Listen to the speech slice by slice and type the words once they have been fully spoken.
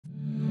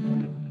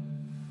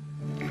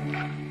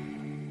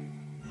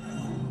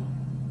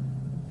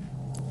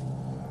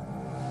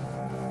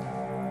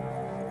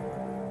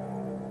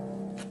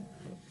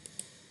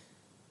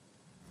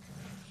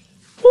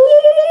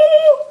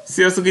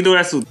Sziasztok, idő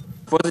lesz út!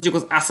 Folytatjuk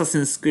az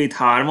Assassin's Creed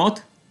 3-ot.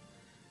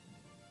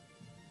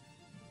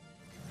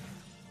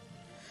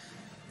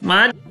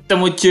 Már tudtam,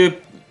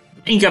 hogy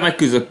inkább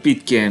megküzdök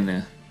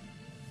Pitcairnnel.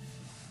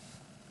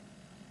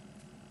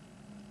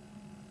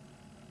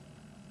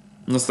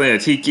 Aztán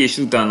egy hiki, és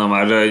utána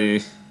már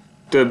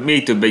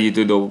még több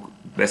együttő dolgok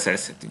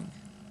beszerezhetünk.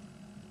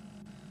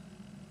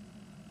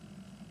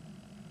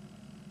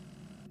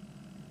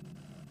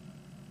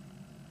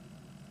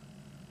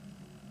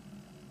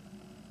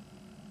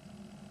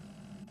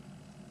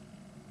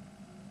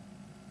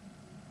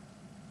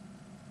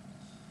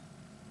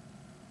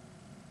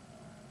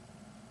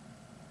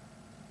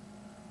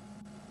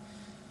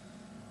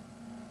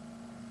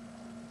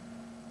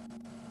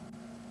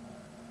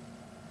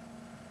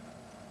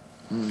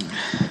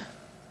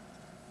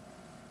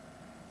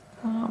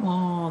 Come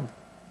on.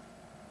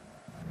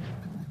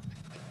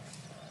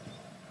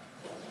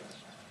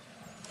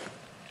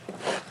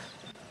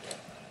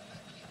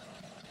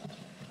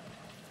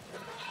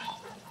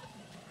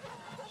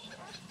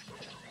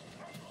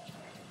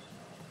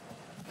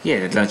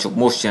 Hihetetlen, csak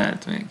most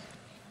jelent meg.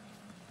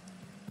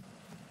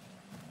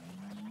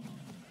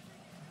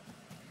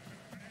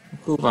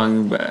 Akkor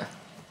vágjunk bele.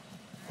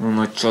 A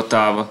nagy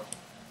csatába.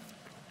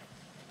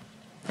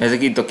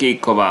 Ezek itt a kék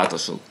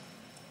kabátosok.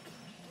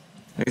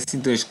 Ez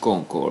szintén is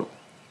Concord.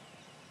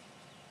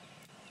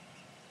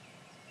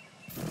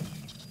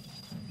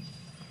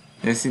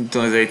 Ez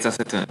szintén az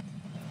 170.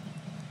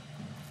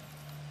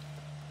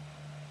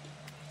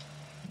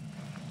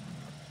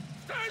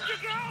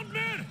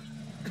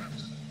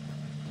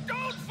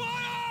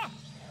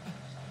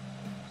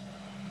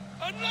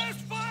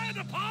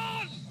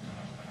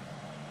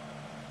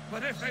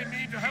 But if they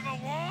mean to have a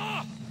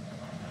war,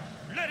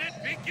 let it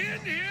begin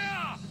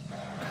here!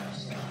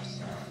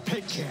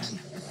 Pitcairn.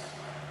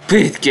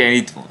 Pitcairn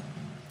itt van.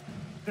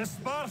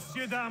 Disperse,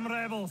 you damn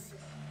rebels!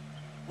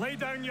 Lay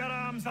down your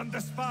arms and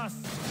disperse!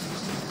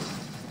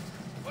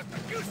 What the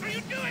deuce are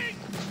you doing?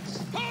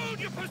 Hold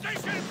your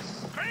position!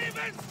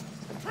 Cravens!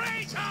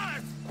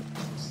 Traitors!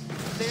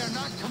 They are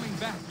not coming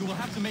back. You will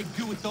have to make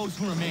do with those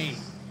who remain.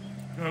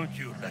 Don't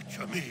you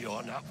lecture me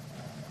on up.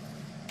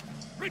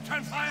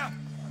 Return fire!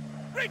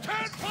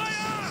 Return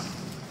fire!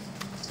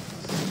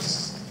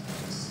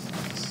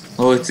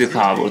 Hogy szép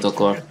háborút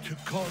akar. To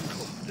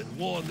Concord and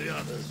warn the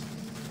others.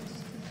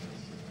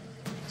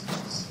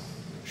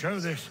 Show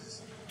this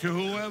to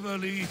whoever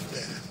leads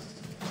there.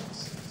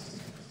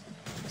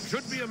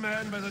 Should be a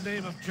man by the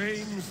name of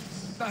James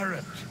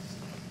Barrett.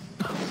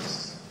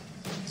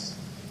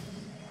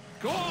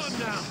 Go on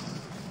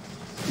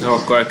now.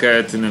 Akkor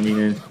kell tűnni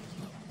mindent.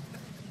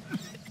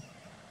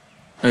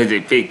 Ez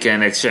egy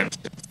Pitcairnnek sem.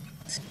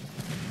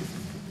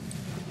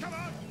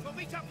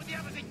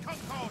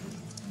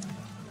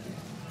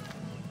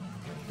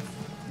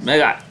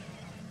 Megáll!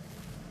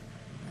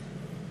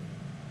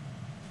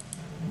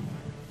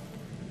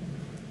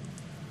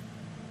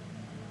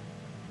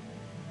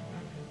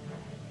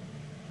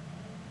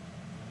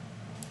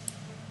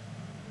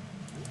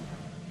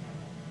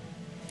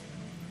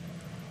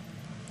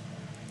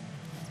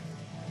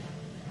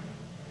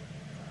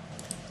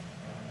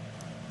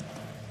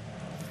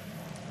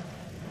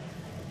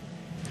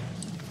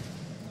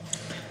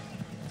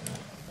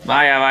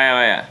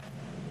 Várjál!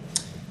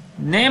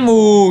 Nem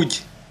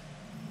úgy!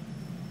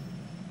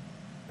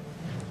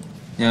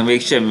 Ja,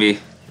 még semmi.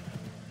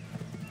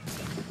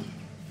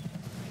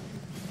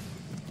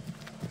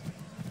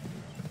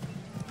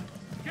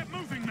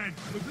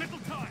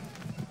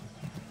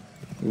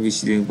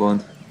 Kevés időnk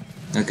van.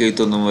 El kell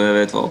jutnom, hogy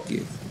elvet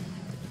valakit.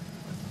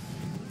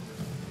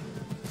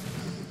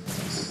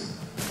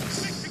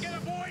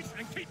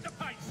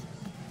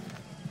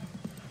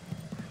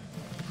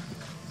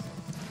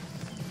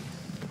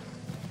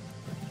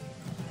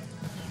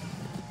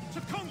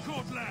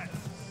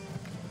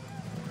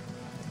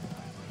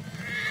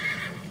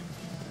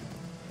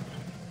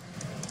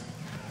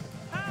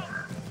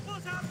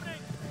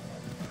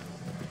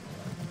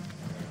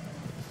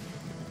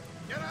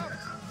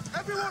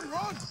 Everyone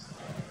run!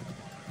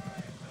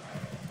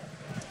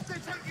 They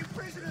take you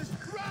prisoners!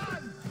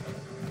 Run!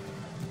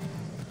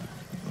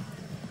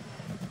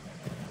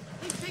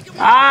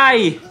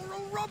 Aye!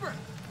 Robert,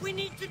 we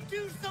need to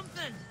do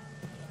something.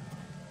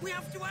 We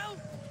have to help.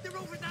 They're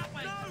over that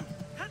way. No,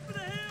 head for the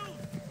hills.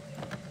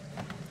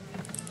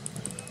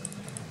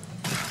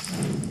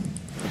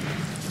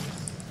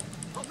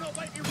 I'm not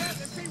waiting around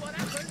to see what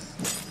happens.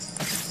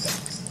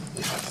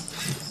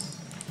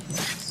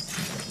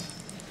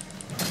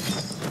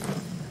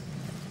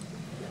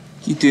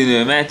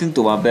 Kitűnő, mehetünk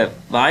tovább be.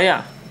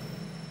 Várjál?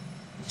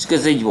 Csak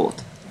ez így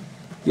volt.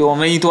 Jó,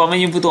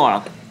 menjünk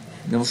tovább.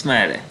 De most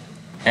merre?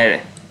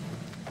 Erre.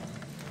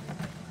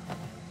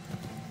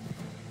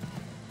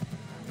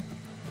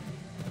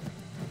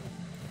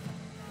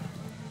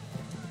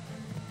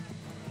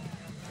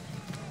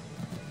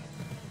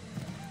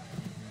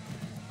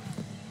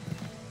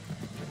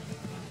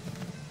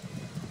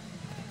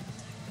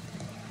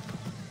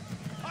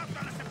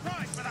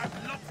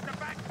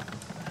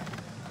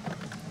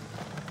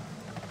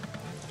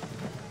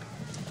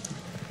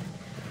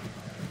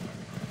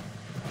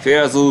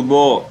 Fél az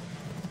útból!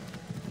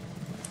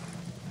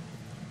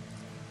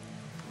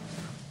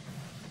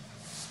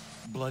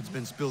 Blood's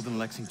been spilled in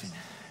Lexington,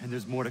 and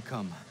there's more to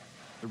come.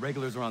 The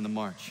regulars are on the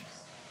march.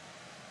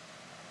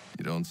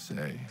 You don't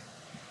say.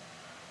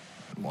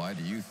 And why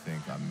do you think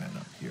I'm men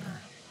up here?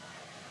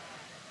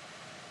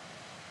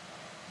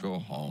 Go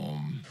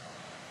home,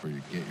 or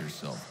you get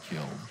yourself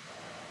killed.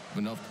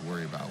 Enough to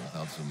worry about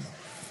without some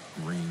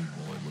green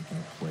boy looking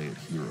to play a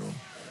hero.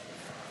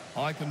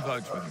 I can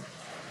vouch for you.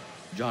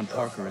 John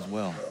Parker as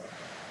well.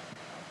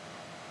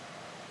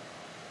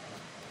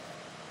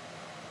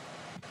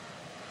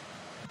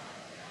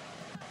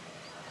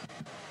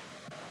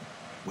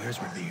 Where's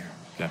Revere?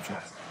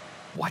 Captured?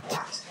 What?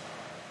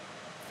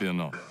 Fear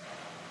not.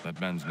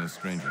 That man's no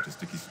stranger to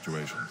sticky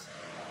situations.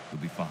 He'll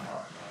be fine.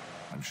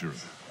 I'm sure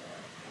of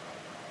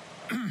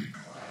it.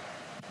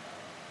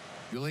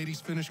 You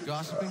ladies finished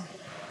gossiping?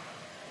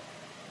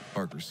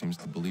 Parker seems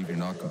to believe you're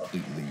not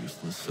completely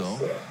useless, so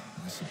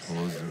I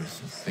suppose there's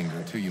a thing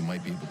or two you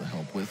might be able to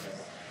help with.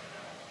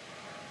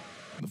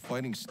 When the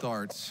fighting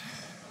starts,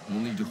 we'll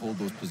need to hold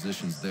those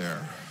positions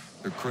there.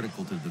 They're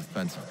critical to the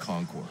defense of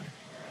Concord.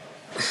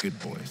 Good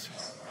boys.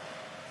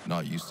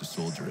 Not used to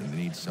soldiering, they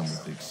need someone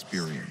with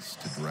experience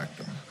to direct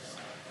them.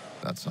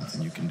 That's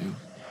something you can do.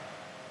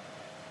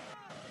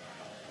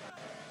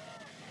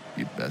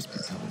 You'd best be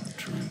telling the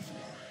truth.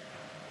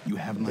 You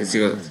have my Let's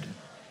go. word.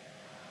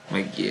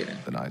 Megígérem.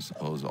 Then I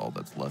suppose all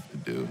that's left to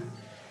do.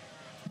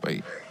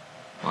 Wait.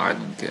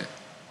 Várnunk kell.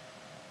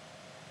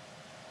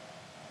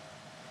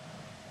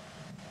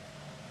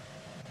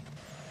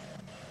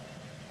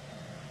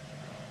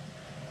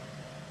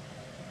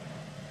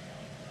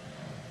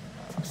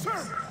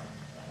 Sir!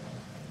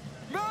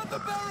 Mount the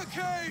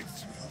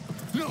barricades!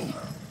 No!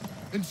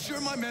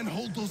 Ensure my men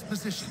hold those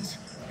positions.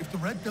 If the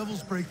Red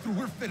Devils break through,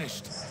 we're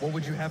finished. What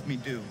would you have me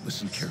do?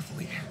 Listen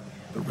carefully.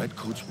 The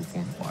Redcoats will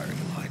form firing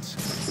lines.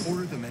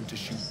 Order the men to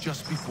shoot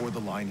just before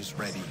the line is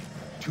ready.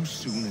 Too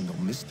soon and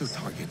they'll miss their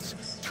targets.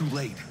 Too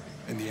late,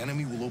 and the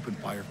enemy will open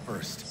fire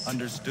first.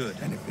 Understood.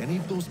 And if any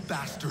of those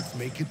bastards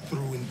make it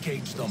through,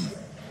 engage them.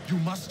 You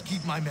must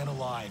keep my men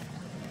alive.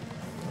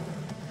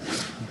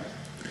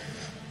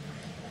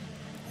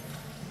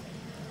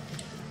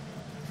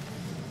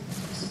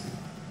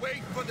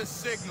 Wait for the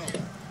signal.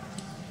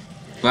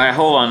 Várj,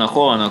 hol vannak,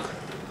 hol vannak?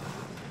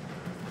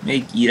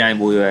 Melyik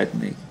irányból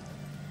jöhetnék?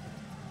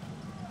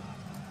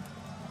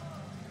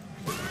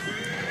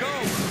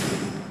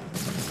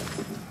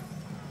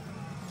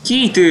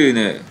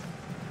 Kitűnő!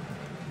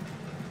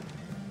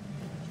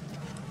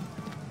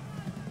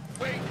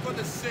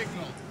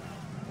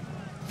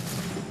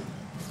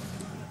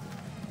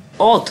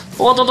 Ott,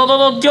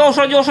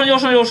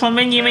 gyorsan,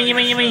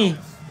 mennyi.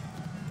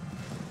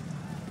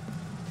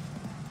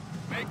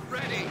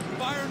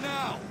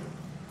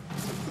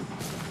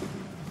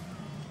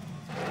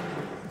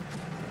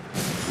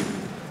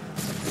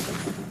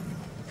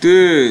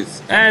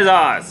 Tűz! Ez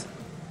az!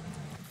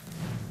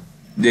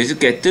 De ez a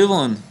kettő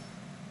van?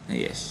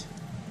 Helyes.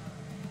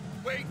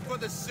 Wait for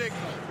the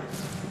signal.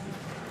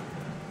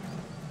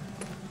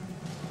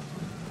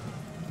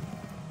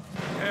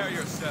 Prepare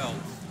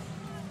yourselves.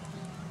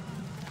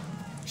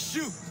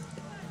 Shoot!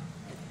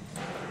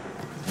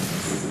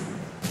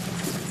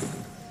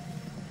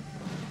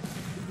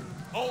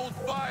 Hold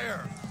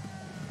fire!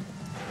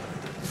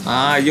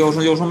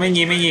 Gyorsan,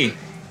 mennyi.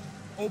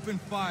 Open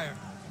fire.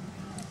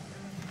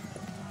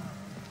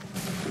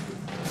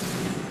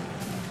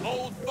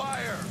 Hold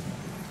fire!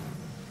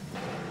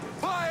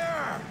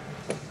 Fire!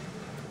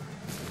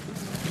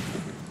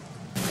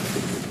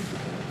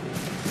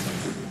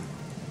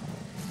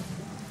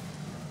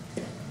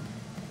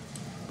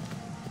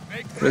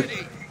 Make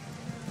ready!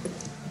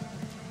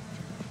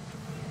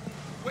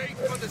 Wait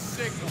for the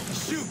signal.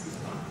 Shoot!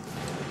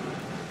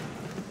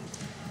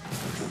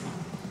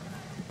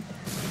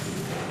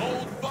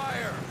 Hold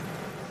fire!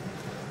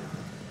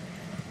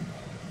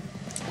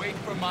 Wait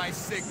for my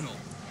signal.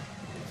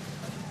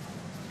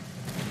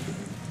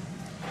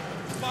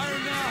 Fire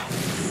now!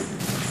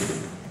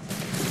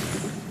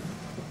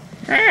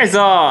 Ez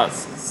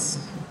az!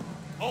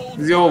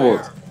 Ez jó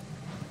volt.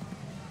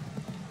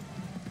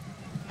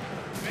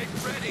 Make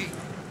ready!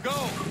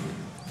 Go!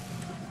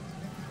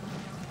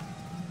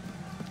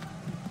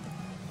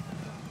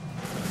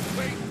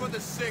 Wait for the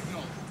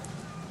signal.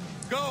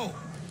 Go!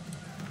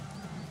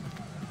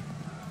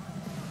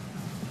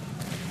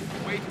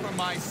 Wait for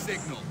my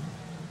signal.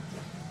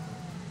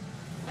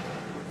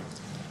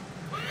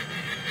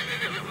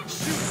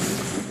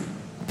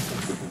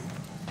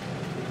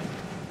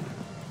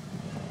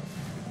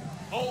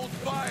 Hold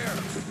fire!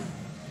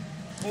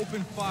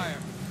 Open fire.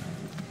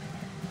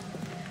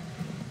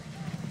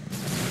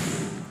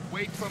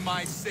 Wait for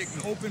my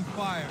signal. Open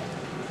fire.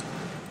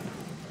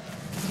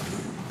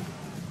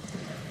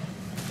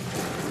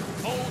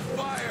 Hold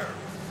fire!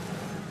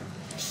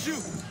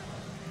 Shoot!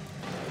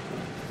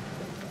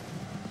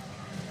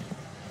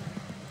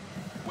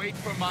 Wait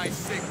for my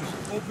signal.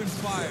 Open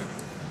fire.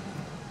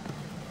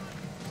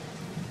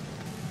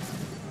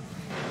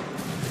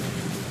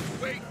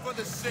 Wait for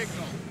the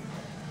signal.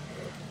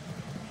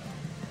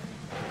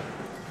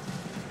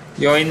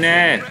 Jaj,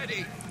 ne!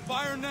 Ready.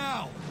 Fire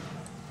now.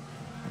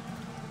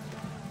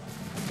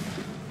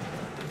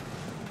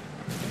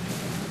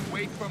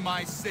 Wait for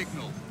my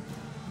signal.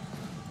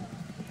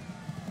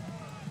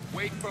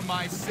 Wait for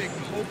my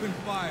signal. Open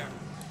fire.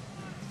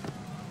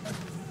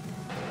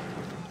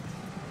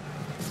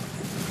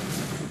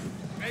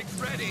 Make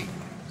ready.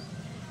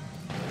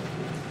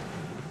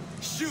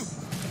 Shoot.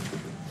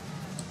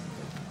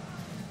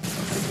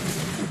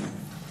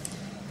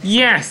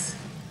 Yes!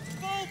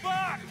 Fall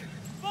back!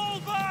 Fall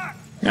back!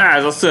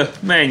 Ez a szö,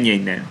 menj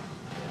innen!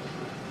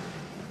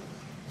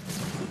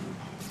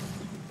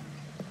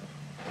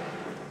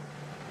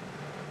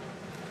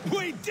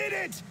 We did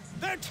it!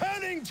 They're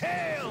turning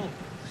tail!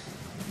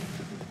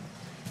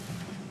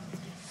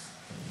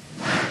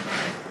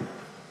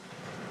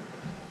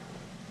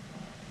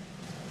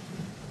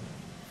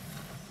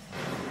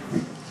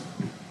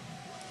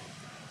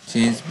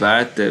 James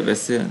Barrett-tel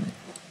beszélni?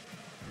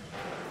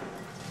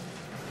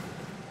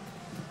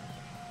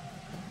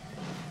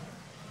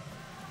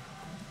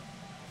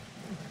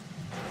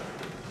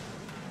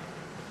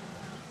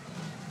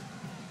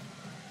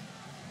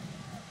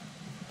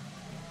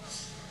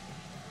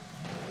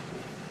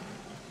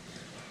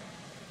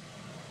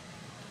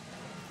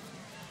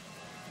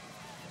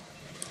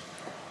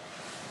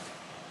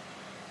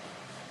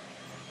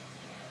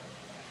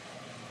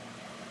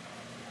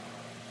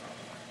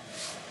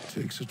 It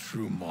takes a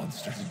true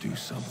monster to do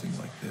something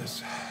like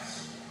this.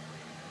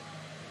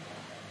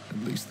 At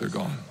least they're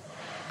gone.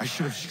 I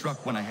should have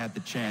struck when I had the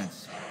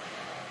chance.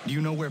 Do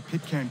you know where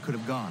Pitcairn could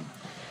have gone?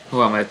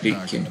 Hova mehet Back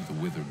Pitcairn? into the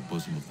withered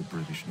bosom of the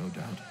British, no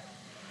doubt.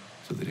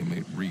 So that he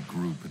may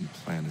regroup and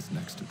plan his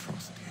next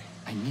atrocity.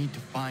 I need to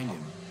find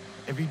him.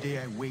 Every day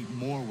I wait,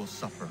 more will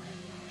suffer.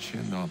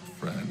 Chin up,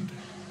 friend.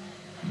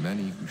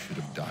 Many who should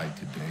have died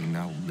today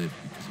now live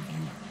because of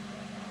you.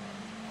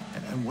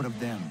 And what of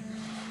them?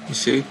 You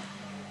see?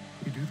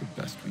 We do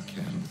the best we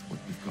can with what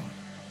we've got.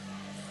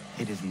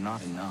 It is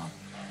not enough.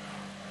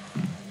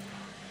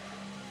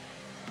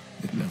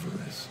 It never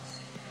is.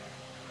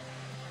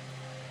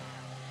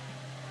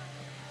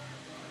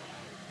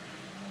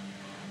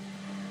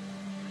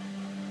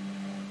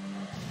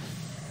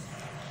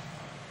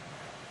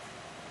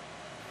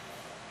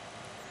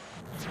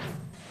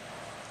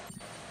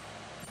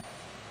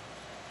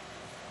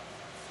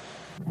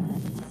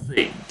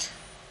 Think.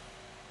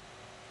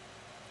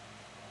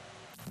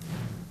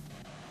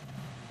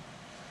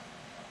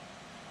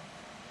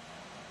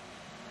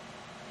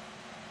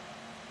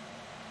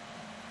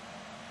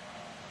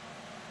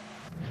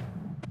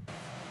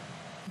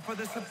 For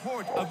the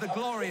support of the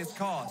glorious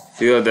cause.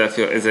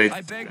 Philadelphia, ez egy...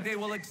 I beg they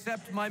will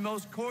accept my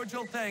most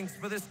cordial thanks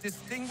for this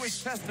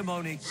distinguished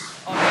testimony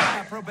of their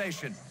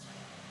approbation.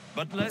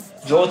 But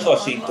lest George some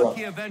Washington.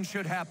 unlucky event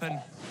should happen,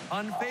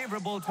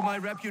 unfavorable to my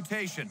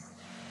reputation,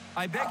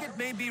 I beg it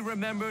may be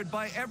remembered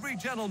by every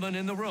gentleman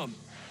in the room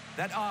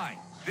that I,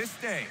 this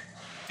day,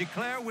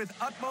 declare with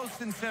utmost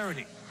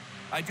sincerity,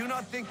 I do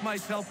not think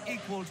myself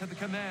equal to the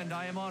command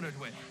I am honored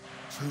with.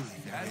 Truly,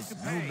 there As is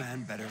to no pay,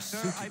 man better sir,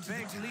 suited I to the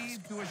beg task.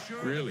 leave to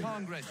assure Really? the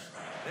Congress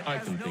that I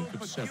as can no think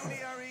of several.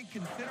 pecuniary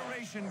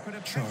consideration could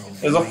have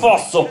Charles. Ez a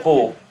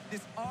faszopó!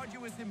 this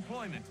arduous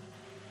employment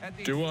at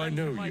the Do I expense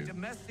know of my you?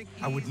 domestic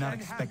I would ease not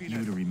and expect you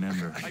happiness. to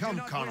remember. I do Come,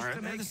 not Connor. wish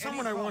to make There's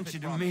someone any I want you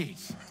to profit from meet.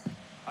 it.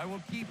 I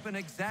will keep an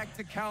exact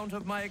account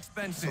of my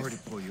expenses. Sorry to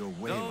pull you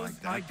away Those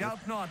like that. I but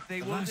doubt not they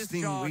the will last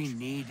thing discharge, we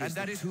need and is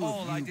that the is two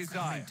all of I you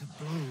desire. coming to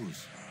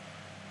blows.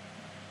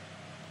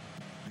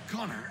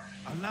 Connor,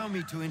 allow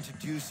me to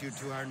introduce you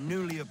to our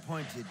newly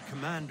appointed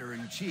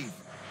Commander-in-Chief,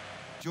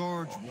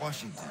 George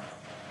Washington.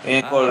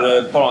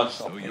 Ilyenkor parancs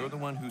So you're the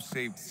one who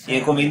saved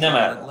Ilyenkor még nem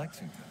at áll.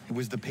 Lexington. It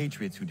was the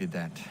Patriots who did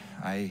that.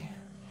 I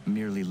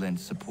merely lent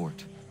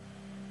support.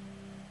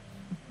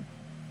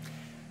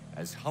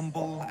 As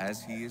humble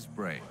as he is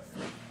brave.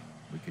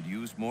 We could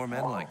use more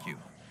men like you.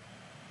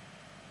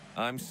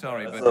 I'm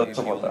sorry, but if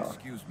you'll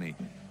excuse me,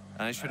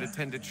 I should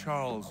attend to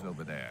Charles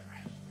over there.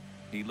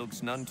 He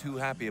looks none too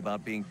happy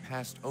about being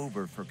passed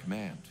over for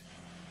command.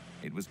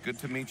 It was good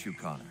to meet you,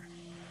 Connor.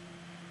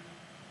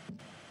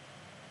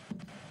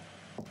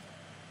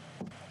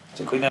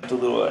 Csak hogy nem tud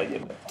róla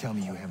egyébként. Tell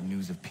me you have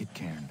news of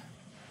Pitcairn.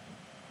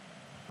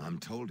 I'm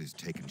told he's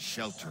taken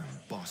shelter in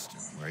Boston,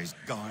 where he's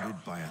guarded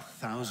by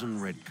 1,000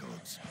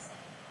 redcoats.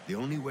 The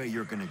only way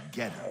you're gonna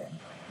get him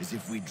is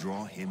if we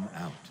draw him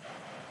out.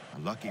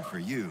 Lucky for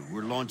you,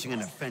 we're launching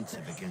an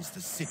offensive against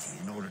the city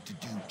in order to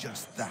do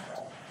just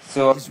that.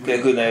 Szóval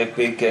kell küldeni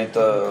egyébként a...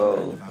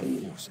 Of our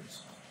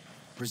forces.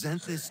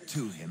 Present this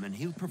to him, and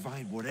he'll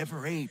provide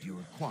whatever aid you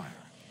require.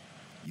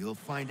 You'll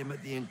find him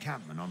at the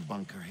encampment on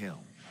Bunker Hill.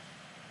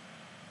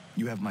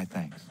 You have my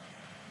thanks.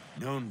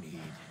 No need.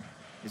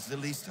 It's the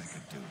least I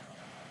could do.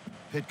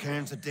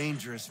 Pitcairn's a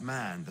dangerous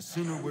man. The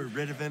sooner we're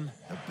rid of him,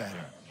 the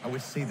better. I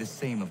would say the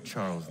same of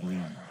Charles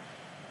Lee.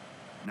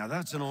 Now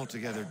that's an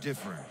altogether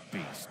different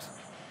beast.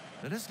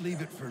 Let us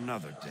leave it for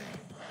another day.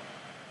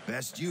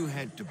 Best you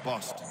head to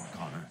Boston,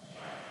 Connor.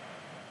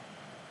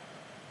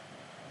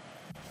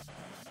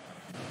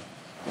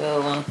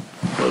 Jó van.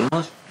 Hol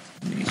most?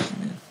 Mi is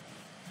innen?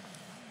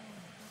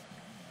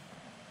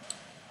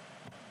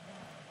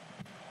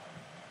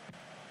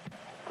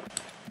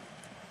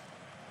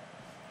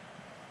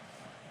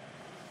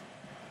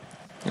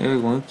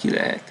 Jövök mondjuk ki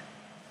lehet.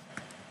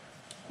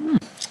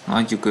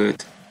 Hagyjuk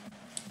őt.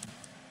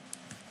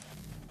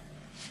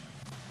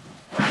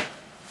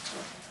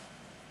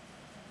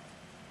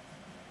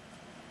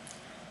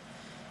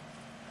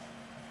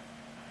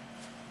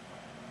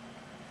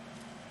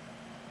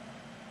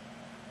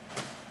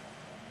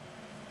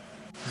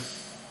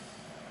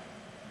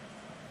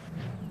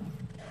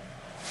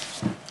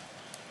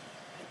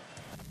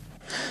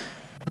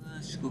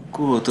 És akkor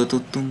kulótot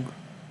tudtunk.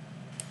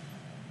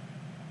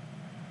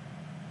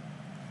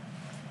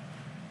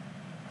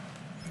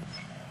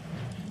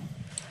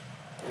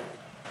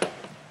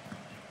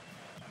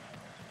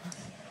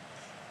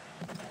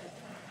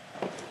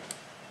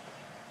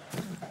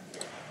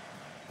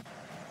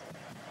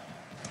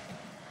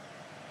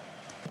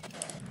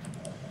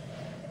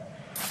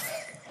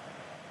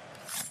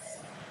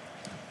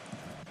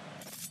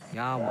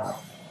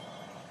 Jawohl.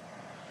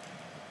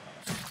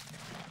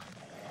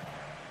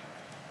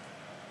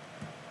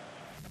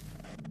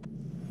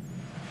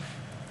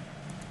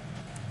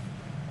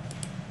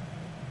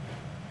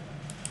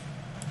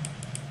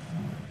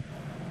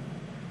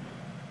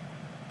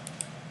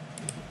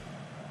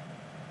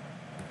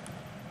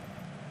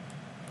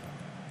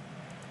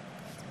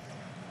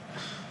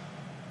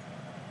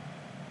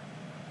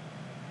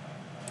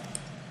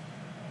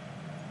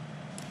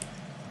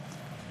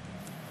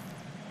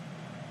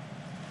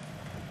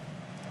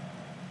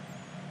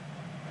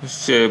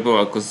 Most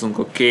próbálkozzunk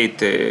a két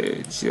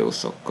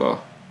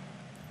csiósokkal.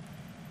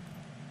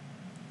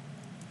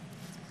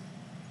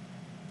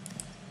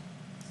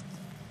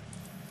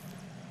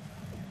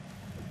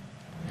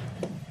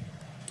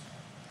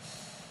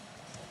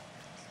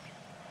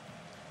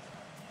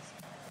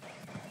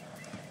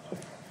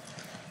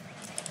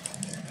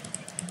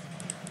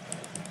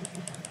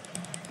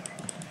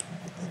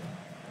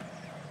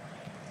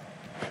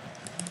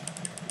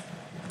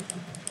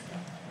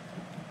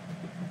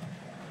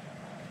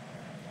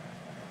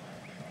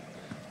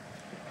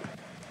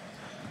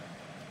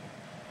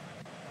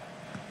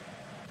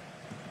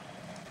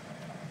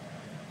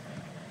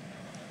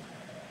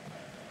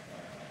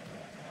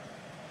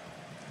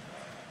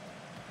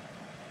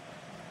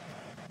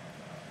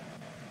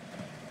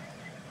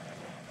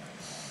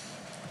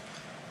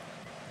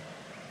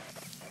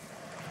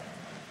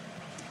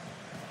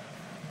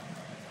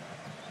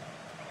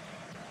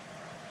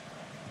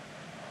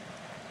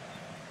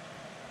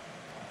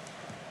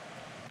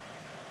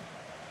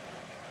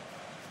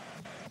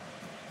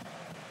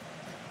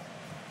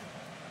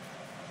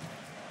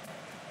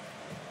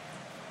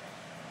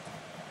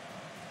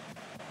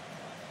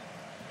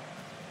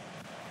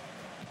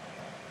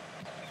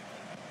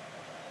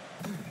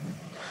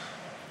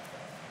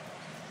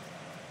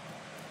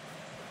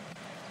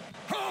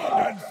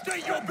 And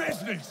state your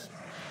business!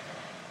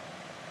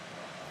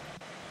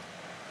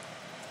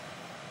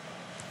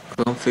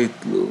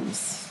 Conflict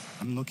looms.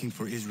 I'm looking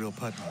for Israel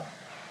Putnam.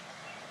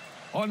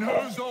 On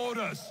whose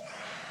orders?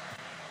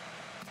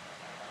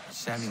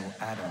 Samuel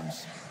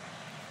Adams.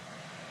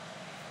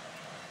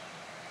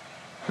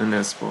 And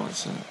that's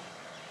sponsor.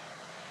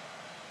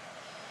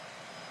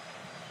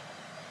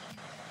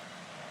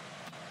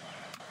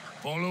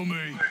 Follow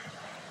me.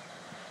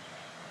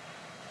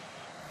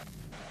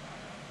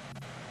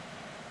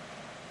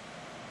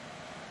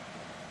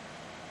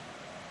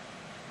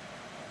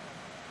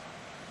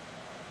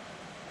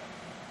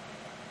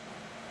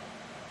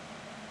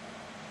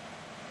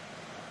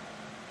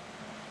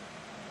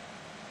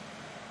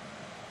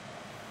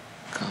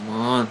 Come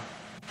on.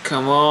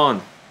 Come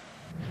on.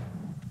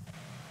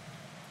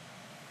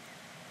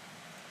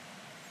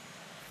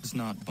 It's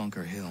not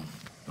Bunker Hill.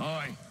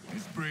 Aye,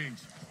 it's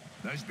Briggs.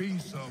 There's been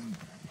some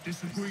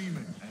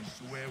disagreement as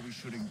to where we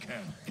should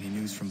encamp. Any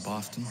news from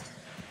Boston?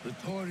 The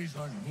Tories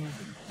aren't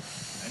moving,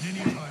 and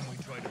any time we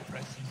try to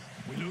press them,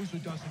 we lose a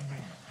dozen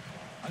men.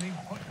 I think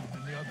Putnam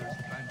and the others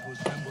plan to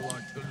assemble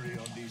artillery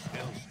on these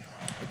hills.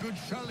 A good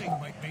shelling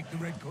might make the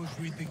Redcoats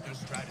rethink their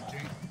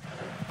strategy.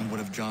 And what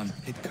of John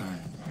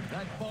Pitcairn?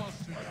 That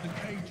bastard's the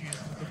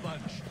cagiest of the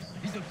bunch.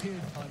 He's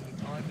appeared time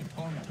to time to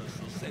taunt us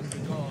or send the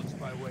guards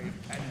by way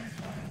of cannon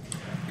fire.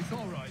 It's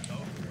all right,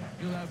 though.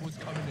 He'll have what's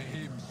coming to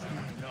him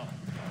soon enough.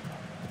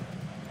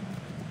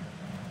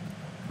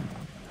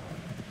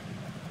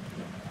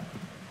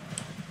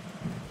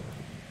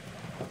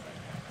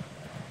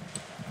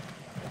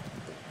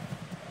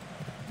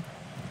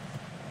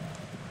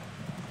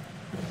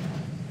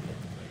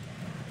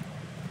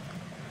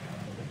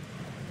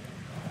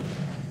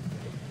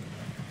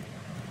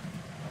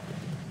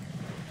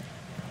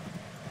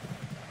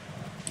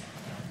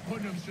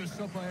 Putnam's just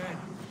up ahead.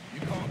 You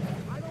can't...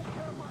 I don't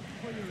care much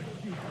for your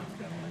excuses,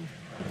 Stanley.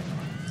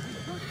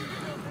 We should be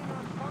building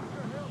on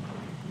Bunker Hill.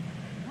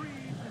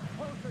 Breeze is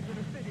closer to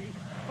the city,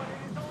 but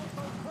it is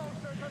also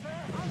closer to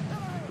their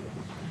artillery.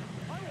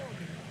 I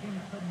ordered in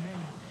some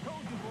men so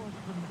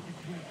divorced from the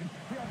situation,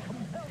 we are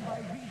compelled by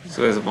reason.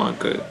 So ez a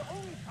bunker.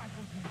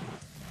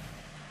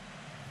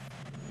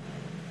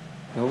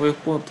 Hol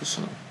vagyok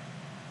pontosan?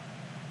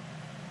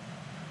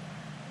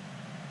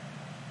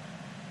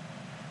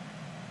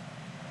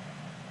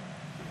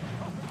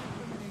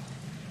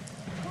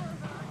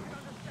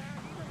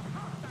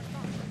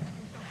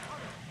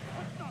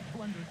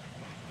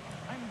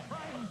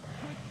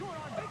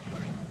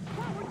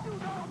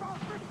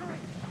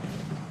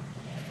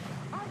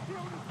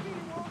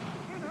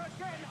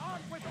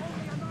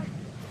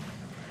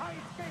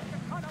 escaped the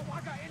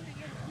Kanawagha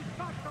Indians who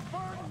sought to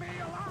burn me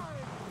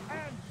alive.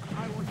 And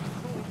I was the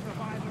sole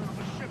survivor of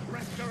a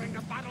shipwreck during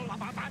the Battle of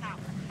Havana.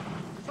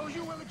 So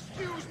you will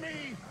excuse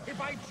me if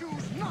I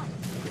choose not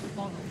to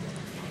follow your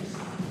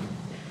advice.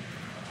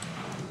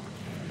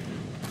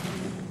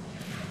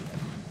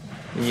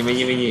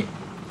 Mennyi.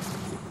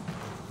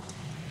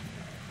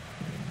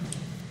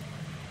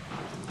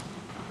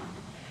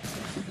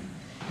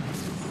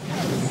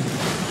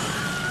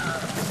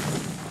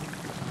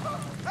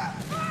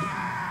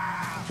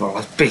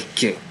 Oh,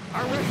 Pitcairn.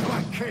 I rest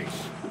my case.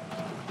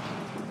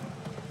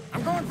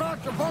 I'm going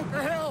back to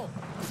Bunker Hill.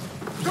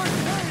 Good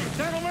day,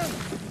 gentlemen.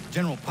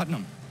 General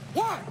Putnam,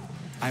 What?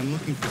 I'm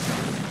looking for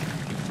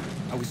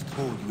something. I was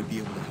told you would be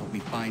able to help me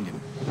find him.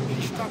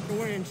 He's stuck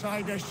away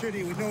inside that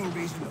city with no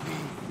reason to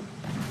leave.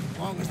 As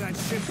long as that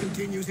ship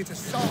continues its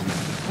assault,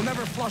 we'll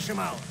never flush him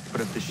out.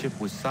 But if the ship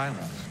was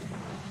silenced,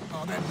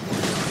 Oh, that poor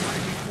guy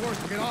might be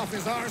forced to get off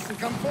his arse and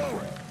come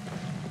forward.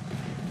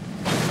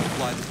 I'll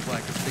fly this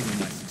flag to signal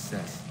my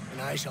success.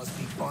 And I shall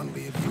speak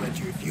fondly of you at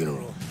your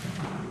funeral.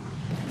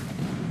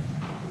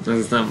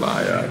 Ez nem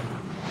várják.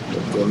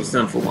 Akkor ezt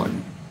nem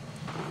fogadni.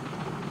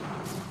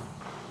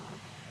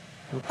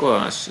 Akkor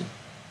lássuk.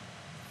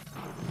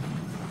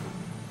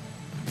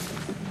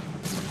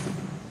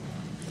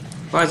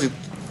 Várjuk.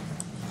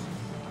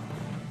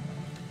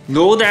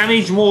 No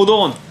damage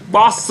módon!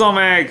 Bassza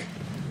meg!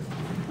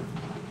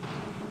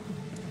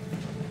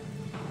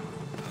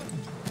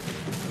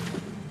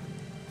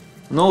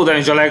 No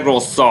damage a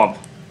legrosszabb.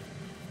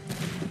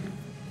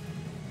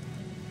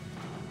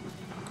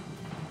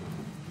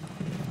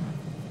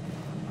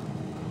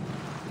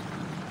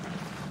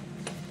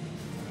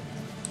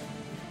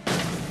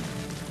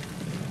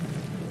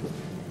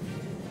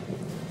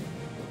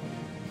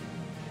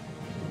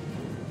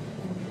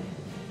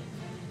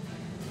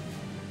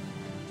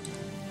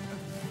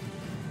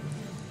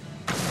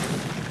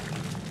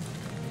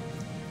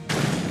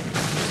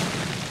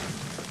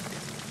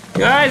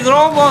 Ja, ez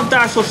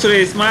robbantásos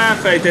rész, már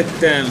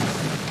elfejtettem.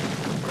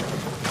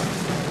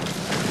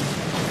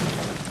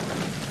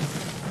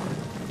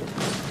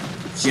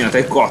 Csinált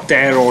egy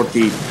terrort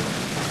itt.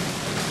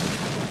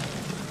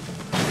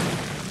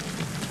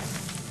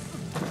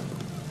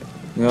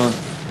 Ja.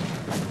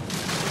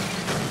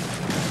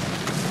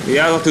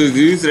 Vigyázz a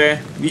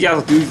tűzre, vigyázz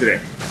a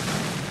tűzre.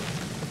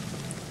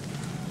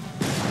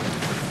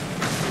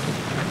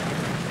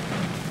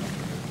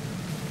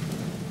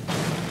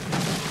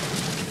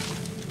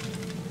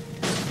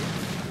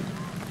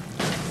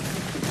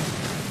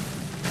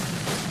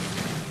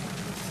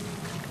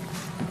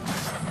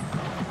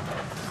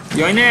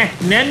 Jaj, ne!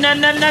 Nem!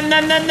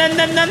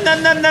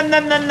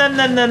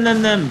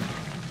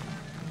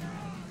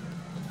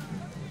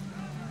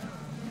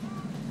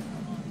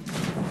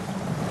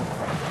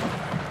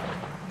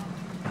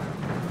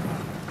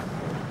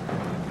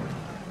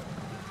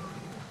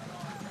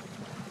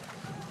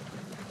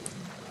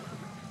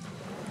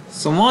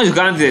 So much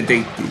gun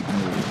detected.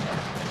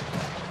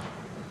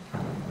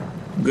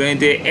 Going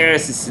to air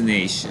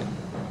assassination.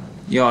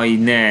 Jaj,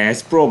 ne,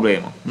 ez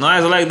probléma. Na,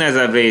 ez a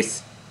legnehezebb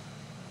rész.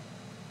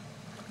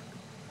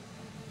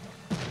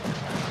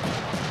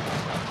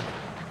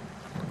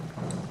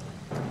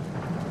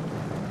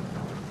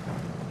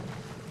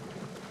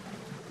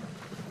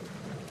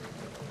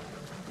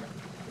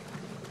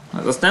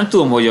 Hát azt nem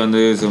tudom, hogyan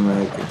nőzöm el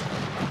őket.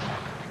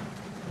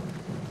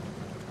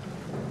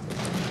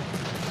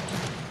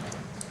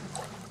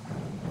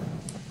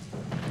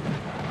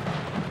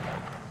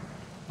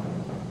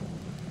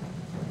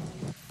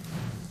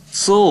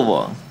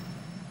 Szóval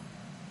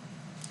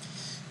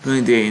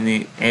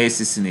Röndéni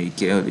elszíszíni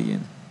kell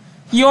legyen.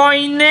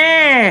 Jaj,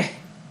 ne!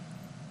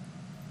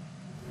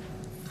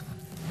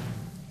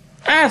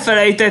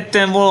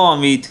 Elfelejtettem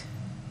valamit.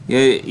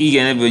 Ja,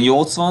 igen, ebből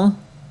 80.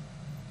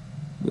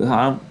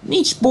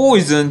 Nincs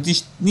poison,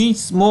 nincs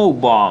smoke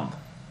bomb.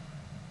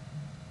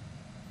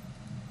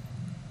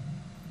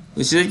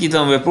 És az egyik,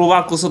 amivel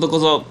próbálkozhatok,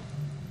 az a...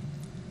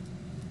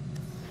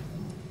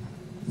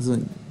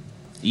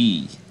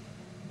 Így.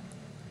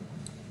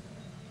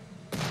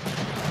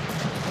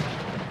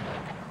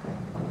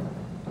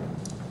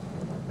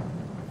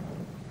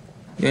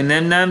 Ja,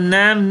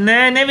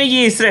 ne vigy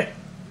észre!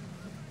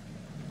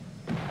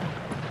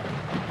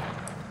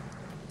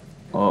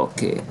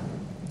 Oké.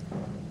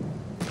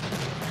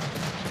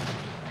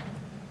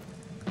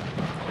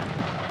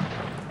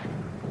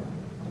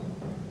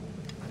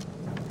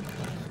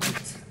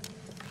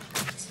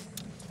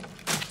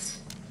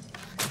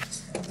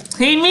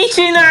 Hé, mit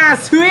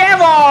csinálsz? Hülye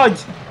vagy?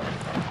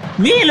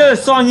 Mi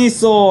lősz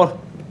annyiszor?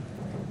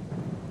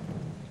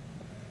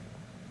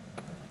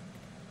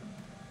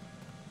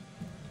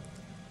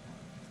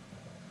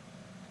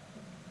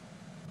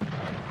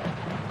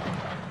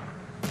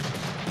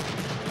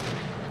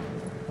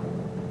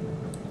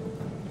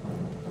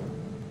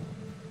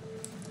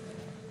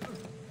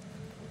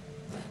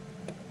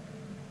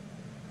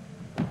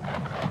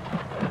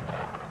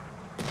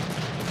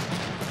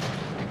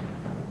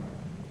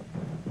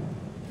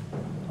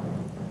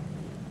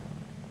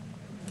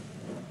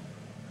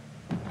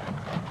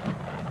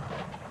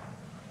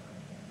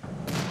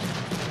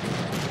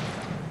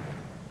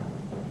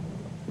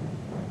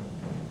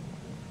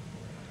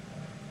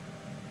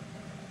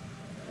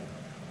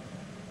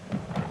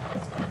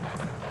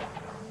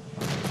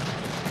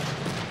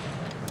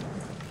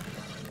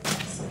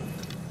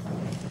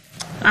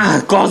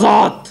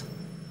 Kazott!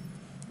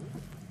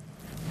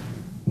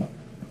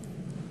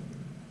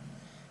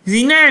 Ez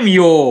így nem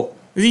jó!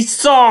 Ez így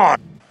szar!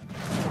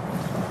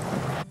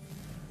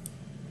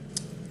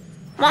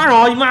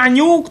 Maradj már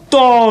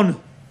nyugton!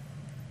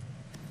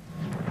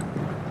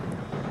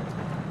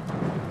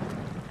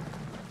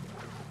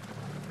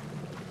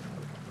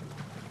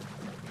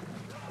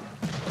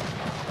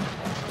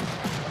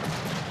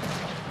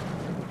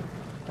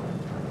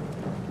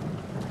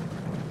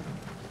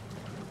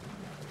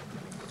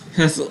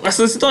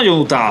 Ezt nagyon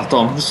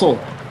utáltam,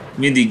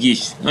 mindig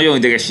is. Nagyon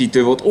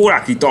idegesítő volt,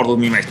 órákig tartott,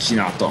 mi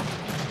megcsináltam.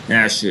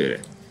 Elsőre.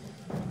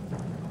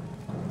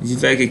 Így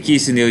fel kell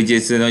készülni, hogy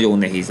ez nagyon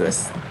nehéz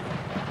lesz.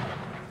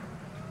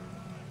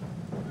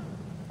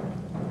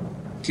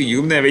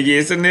 Könnyűm, ne vegyél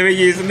észre, ne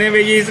vegyél észre, ne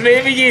vegyél észre,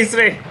 ne vegyél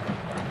észre!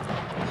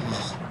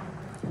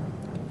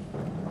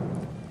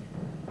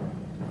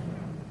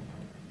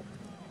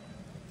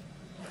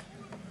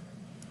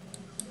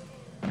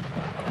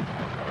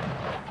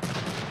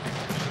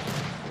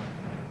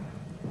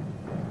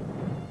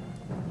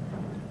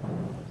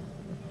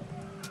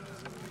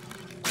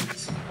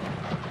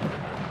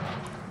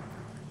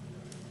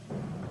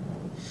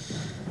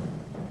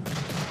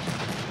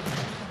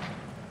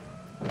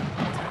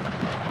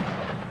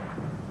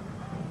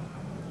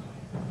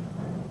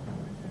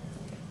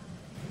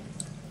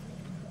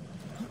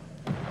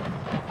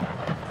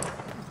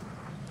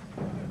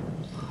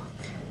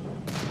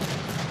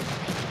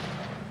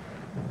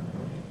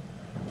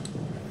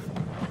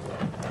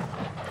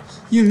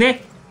 Ne!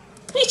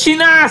 Mit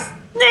csinálsz?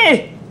 Ne!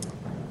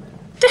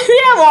 Te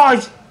hülye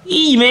vagy!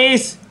 Így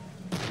mész!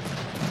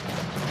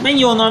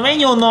 Menj onnan,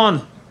 menj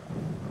onnan!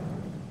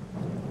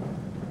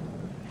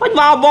 Hagyd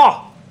már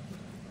abba!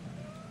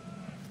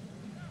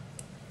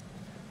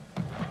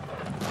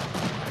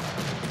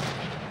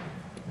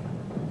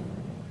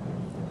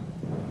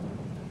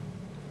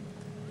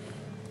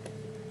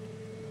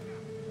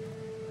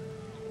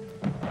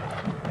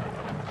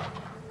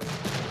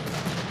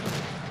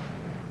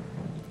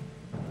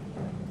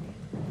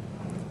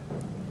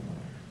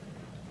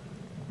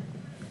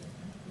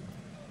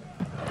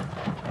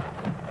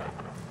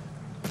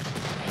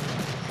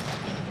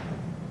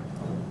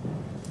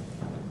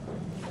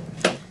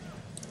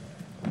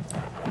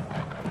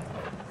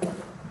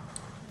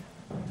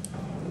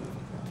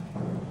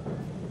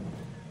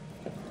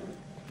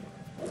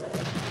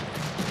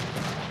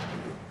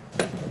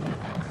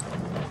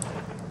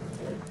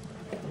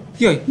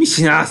 Jaj, mit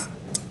csinálsz?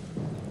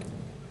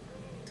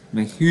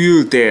 Meg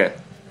hűltél.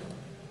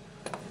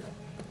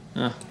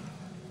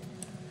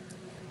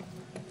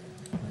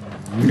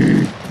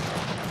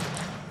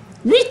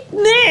 Mit?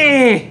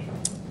 Ne!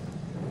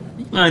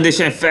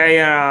 Rendesen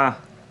feljel.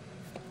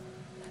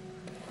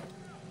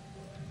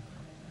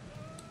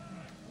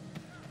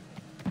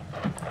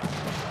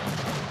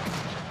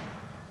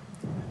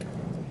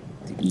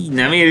 Így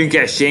nem érünk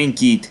el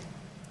senkit.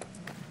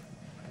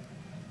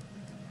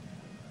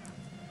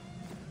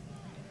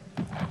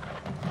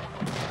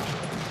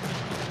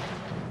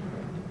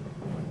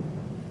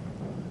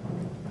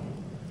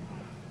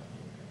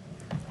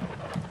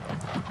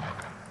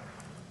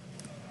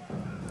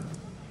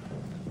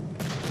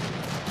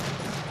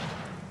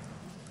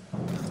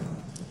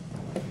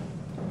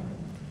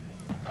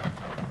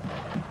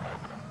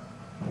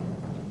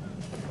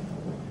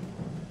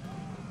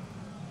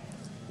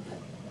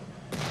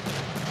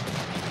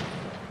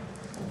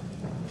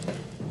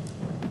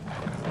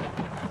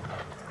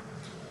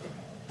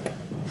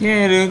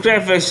 Gyerünk,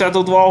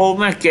 reflexátot valahol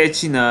meg kell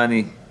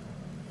csinálni.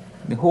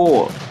 De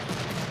hol?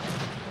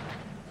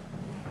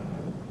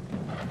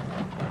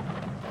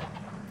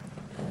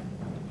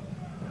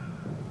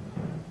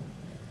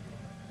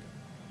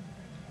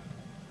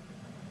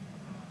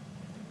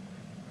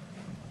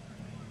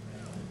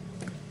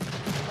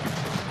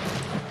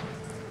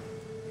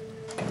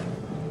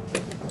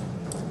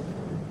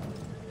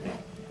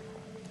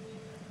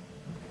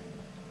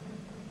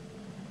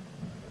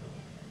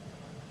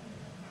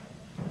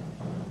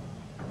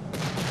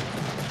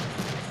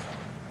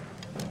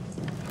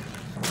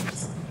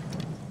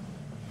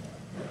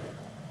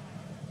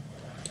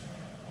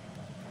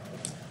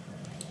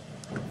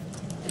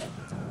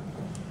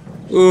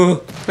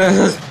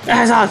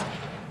 Ez az!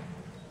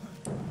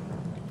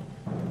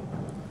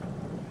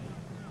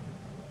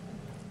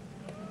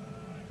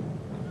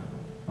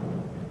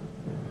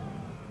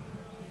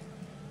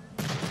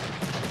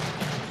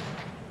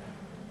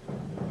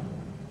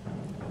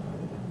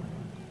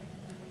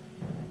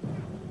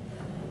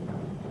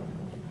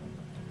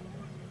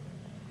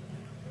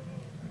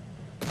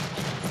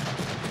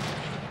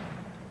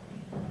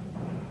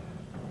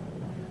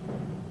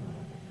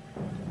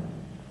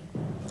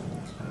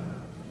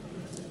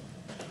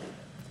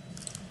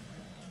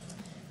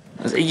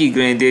 Az egyik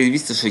grenadért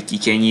biztos, hogy ki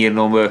kell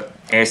nyírnom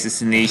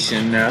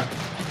Assassination-nel.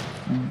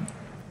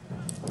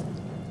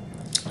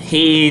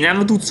 Hé,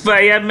 nem tudsz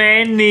feljebb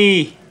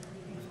menni!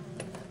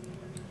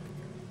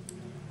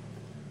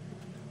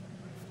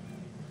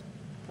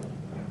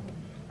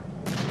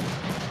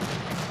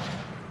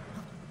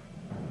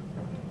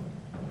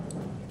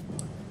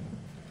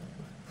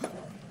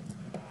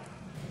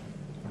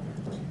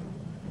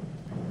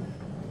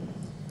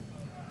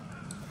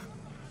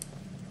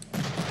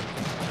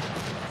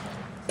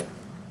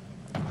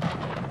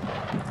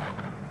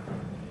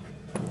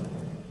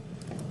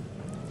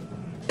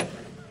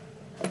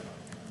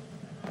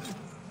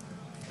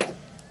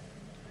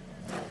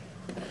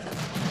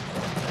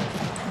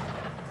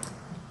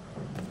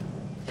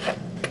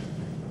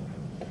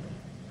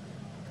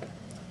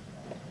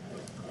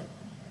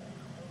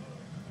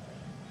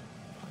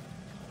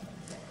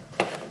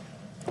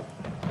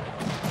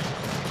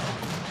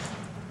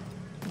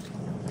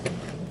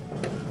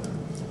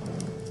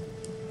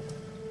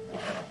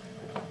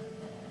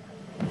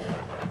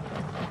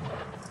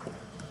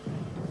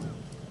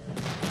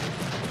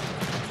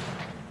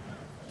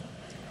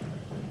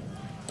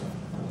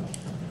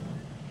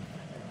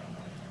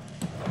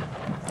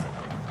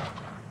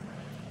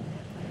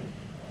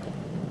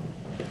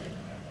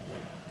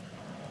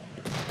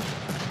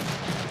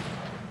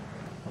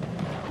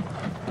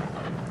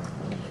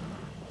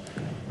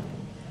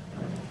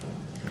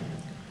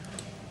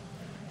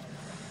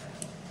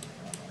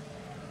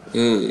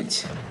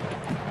 Úgy.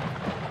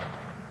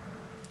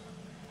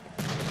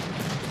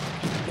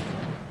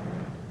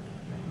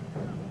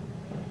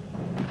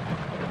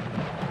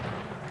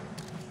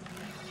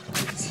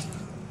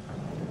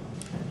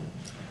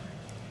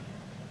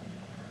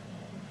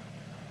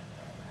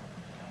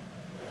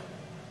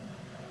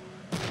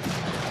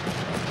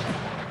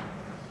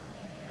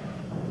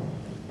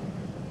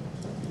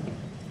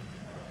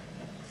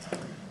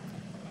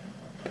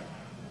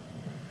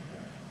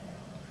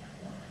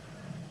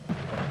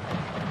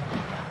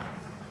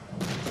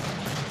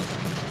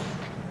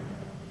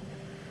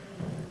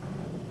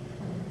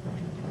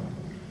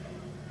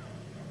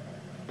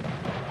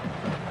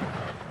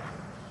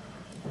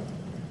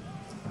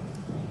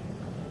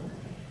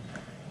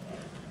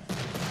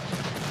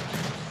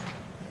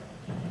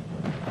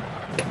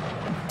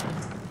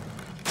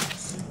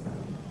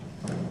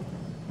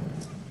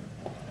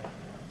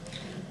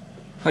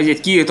 Hogy egy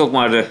kiírtok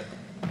már,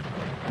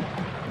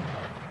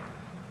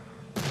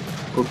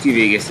 akkor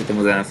kivégeztetem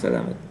az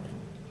ellenfelemet.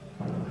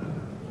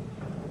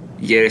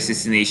 Ugye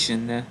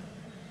assassination-nel.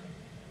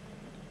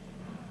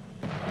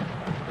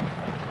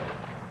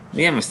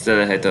 Milyen messze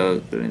lehet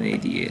a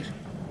grenadier?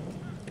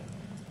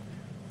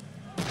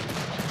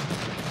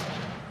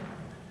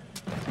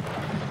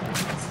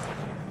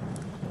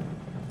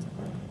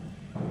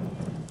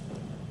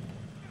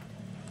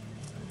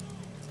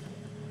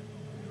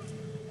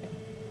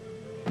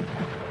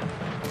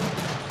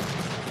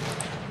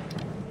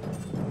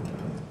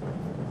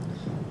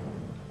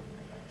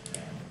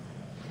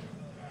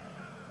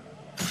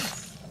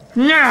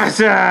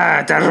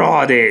 Nyászá, te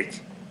rohadék!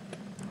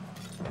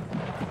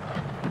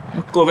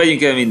 Akkor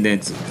vegyünk el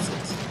minden cuccot.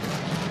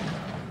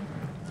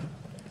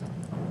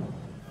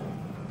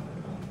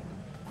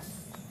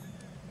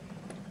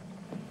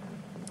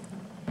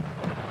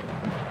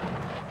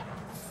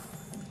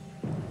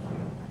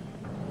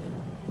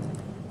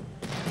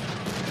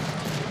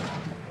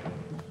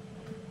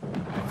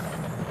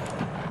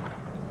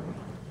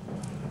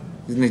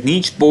 Eznek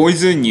nincs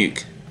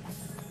poisonjük.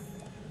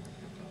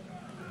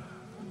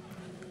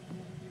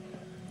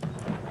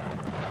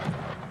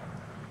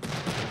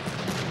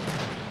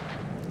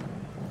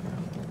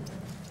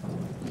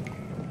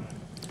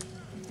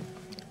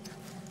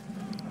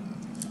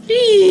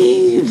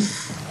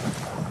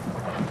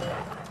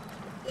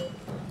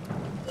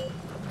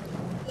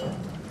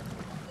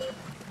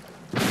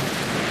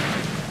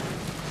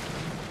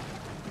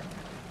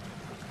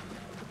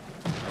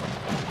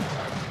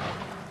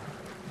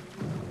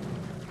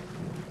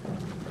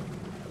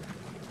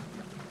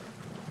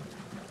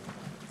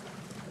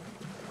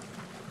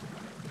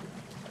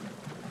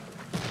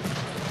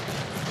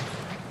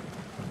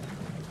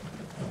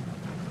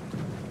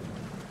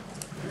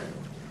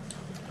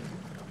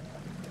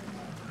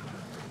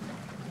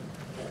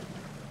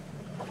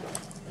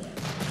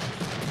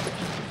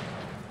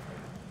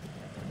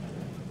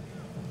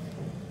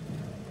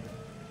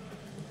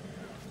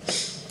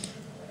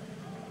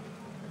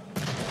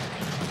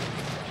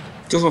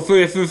 Gyorsan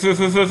föl.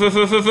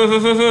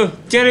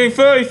 Gyerünk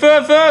föl.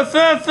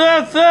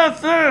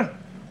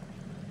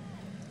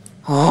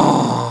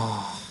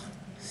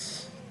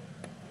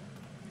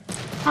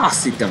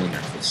 Azt hittem, hogy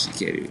nem fog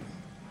sikerülni.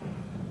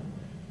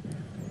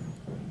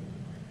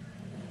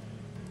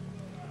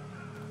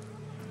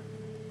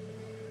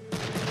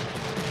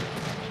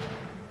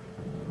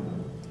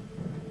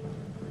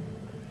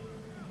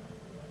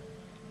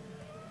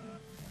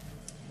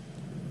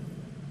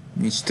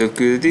 Nincs több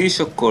küldés,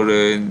 akkor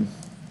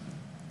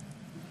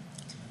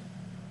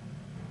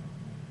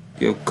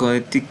jobb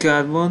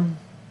kvalitikát van.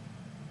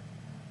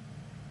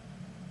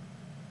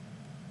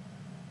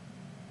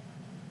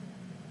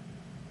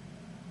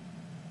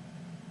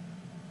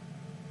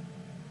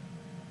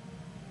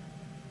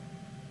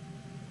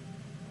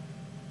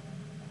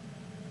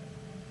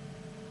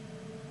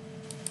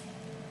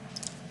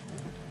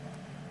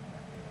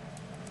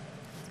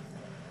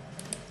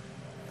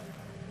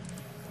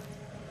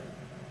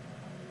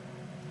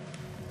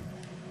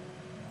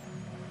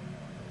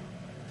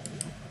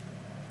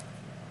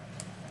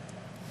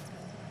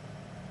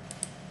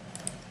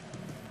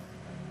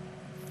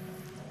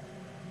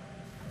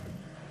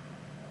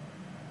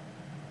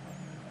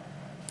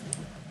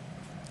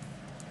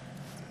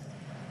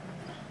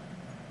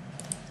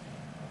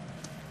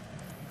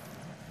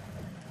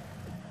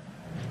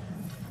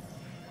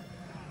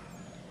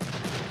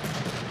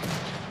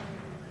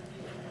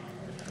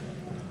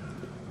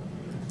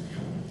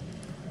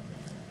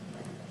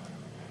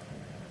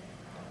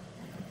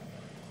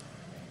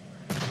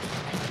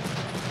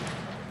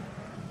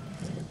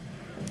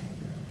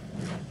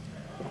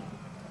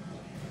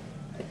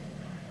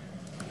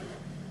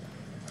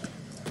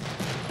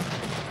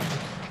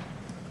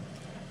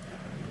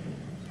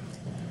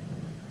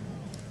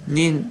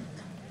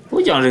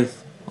 Hogyan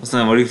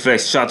használom a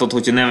refresh shotot,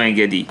 hogyha nem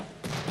engedi?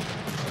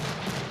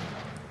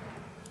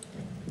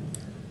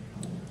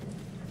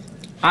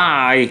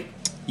 Állj!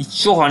 Így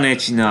soha ne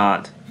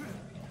csináld!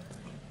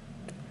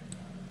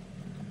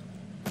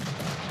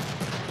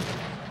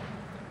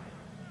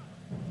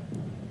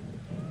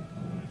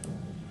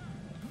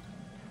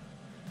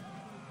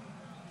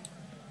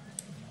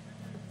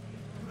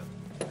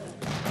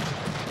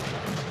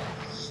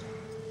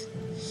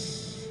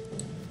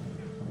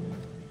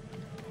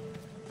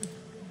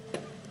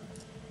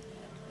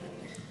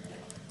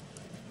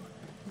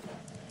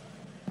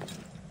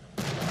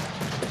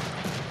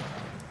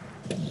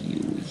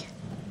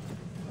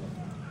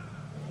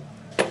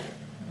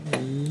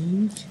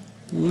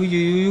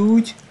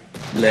 Úgy.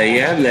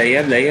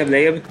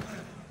 Lejjebb.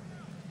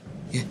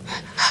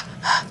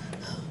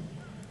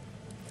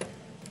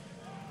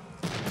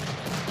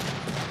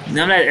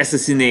 Nem lehet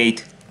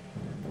assassinate.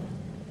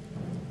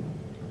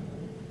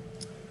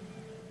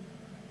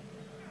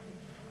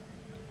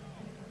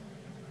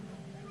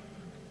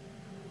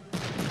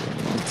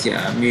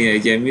 Atyám,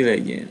 mi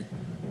legyen?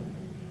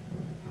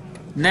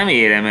 Nem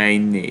érem el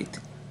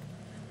innét.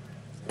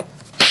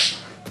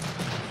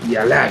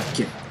 Ja,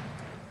 látja.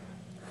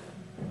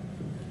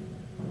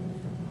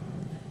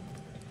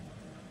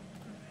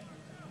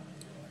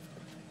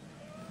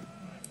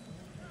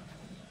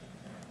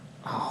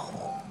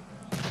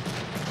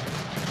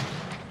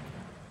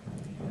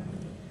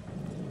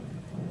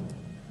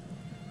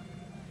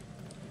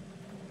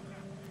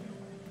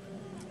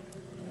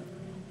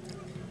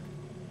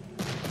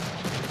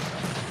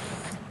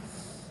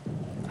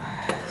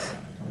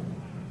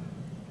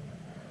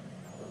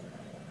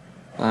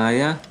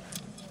 Várjál.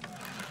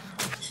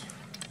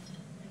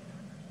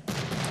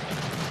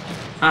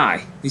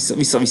 Állj!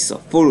 Vissza!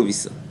 Fordulj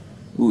vissza!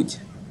 Úgy.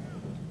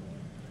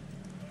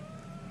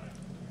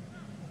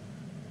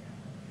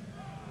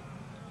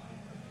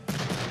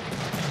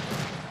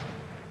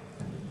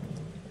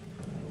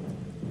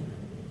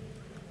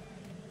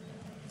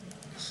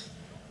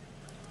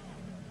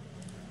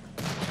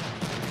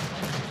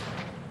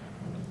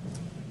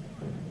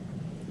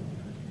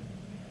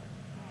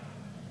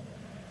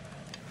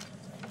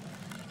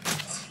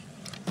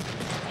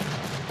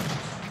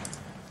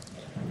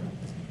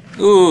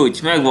 Úgy,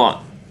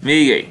 megvan.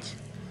 Még egy.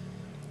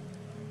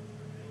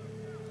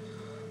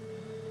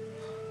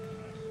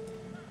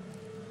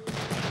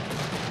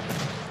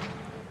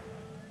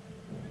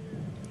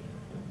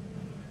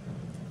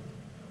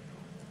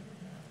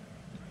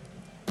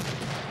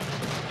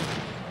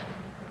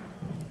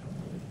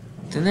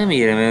 De nem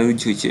érem el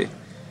úgy, hogy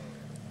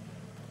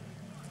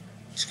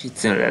és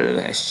kétszer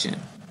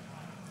lelőhessen.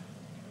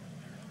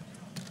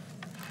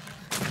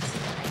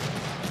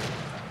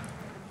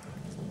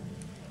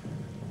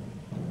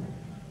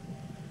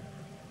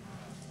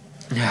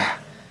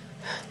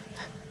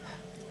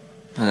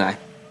 Megállj,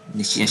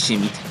 ne csinálj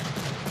semmit.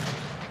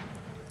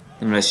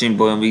 Nem lesz semmi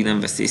bajom, még nem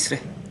vesz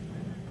észre.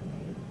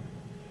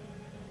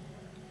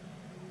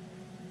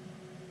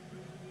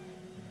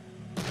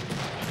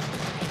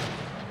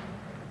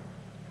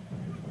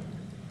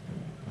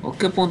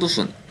 Oké,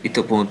 pontosan. Itt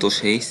a pontos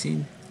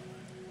helyszín.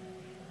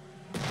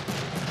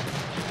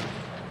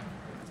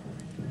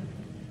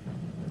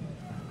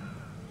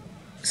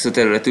 Ez a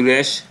terület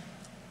üres.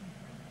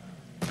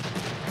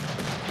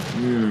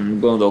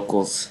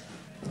 Gondolkozz.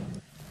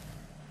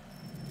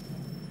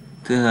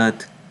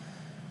 Tehát...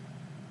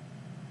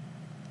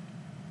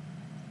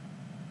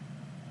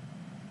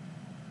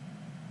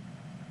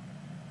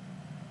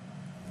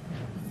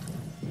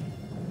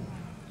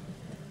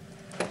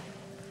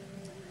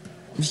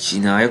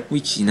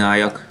 Mit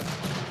csináljak?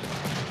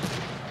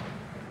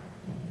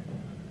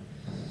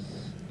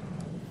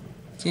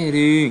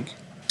 Gyerünk!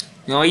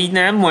 Ja, így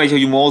nem majd,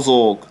 hogy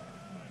mozog.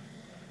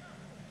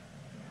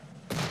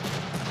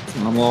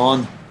 Come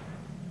on.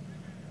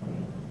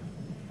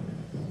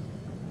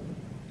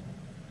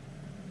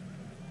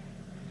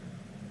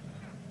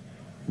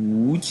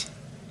 Úgy.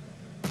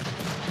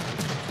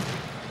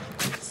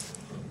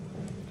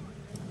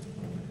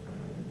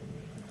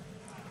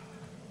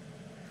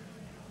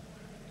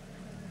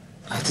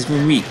 Hát ez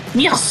mi?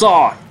 Mi a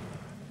szar?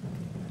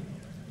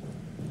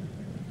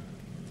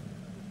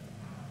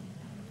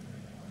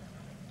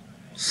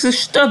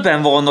 És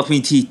többen vannak,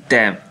 mint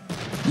hittem.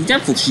 Így nem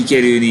fog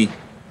sikerülni.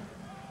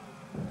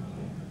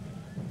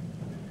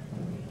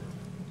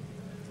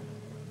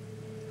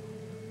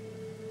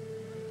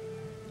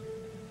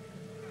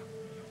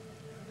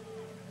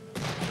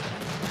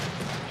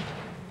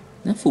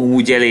 Nem fogom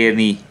úgy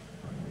elérni.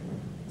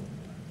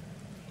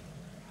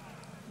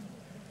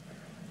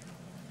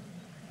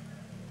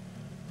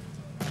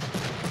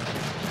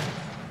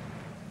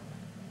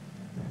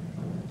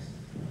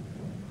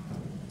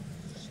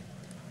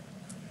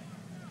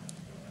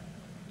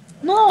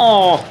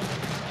 No!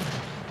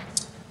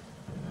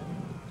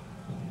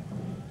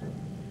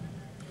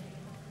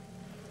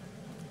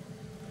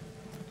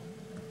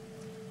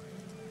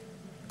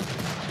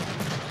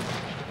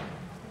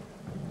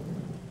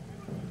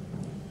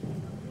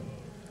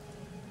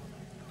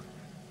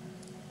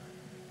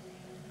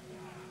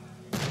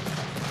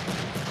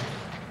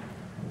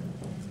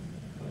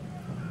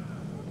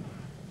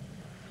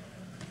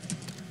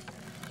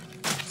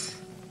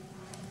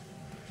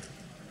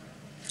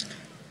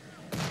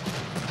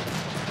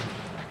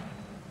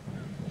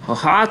 Ha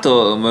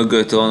hátul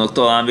mögött vannak,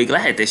 talán még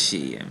lehet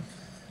esélyem.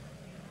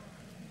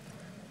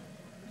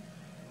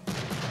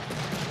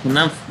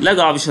 Nem,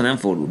 legalábbis ha nem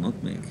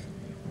fordulnak meg.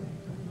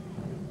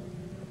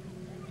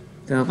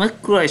 Tehát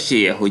mekkora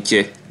esélye,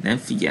 hogy nem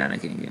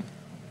figyelnek engem.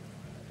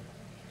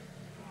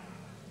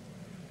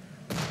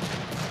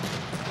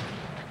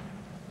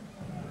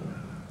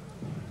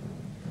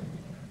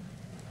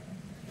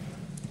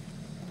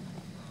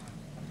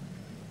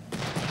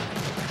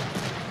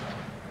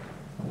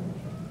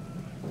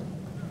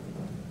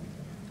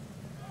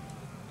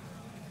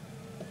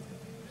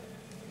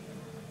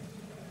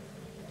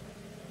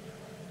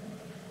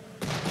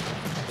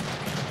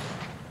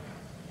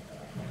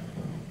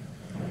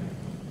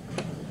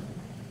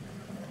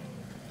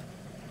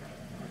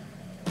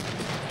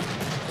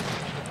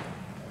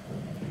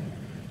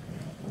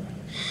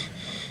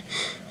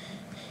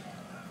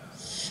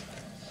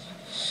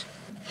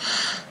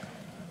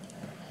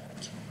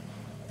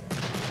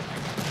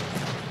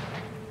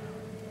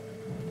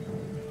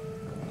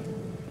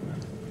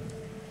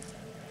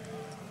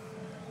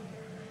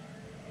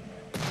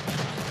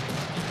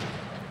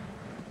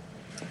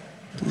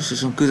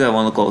 Sosem közel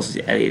vannak ahhoz,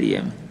 hogy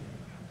elérjem.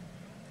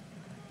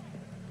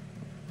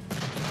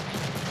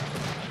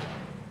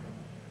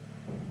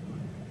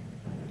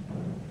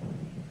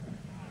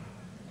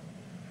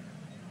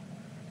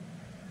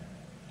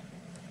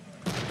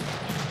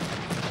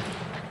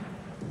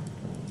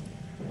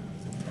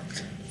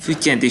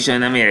 Füttyentéssel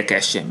nem érek el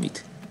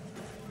semmit.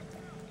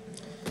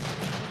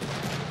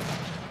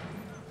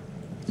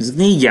 Ezek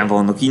négyen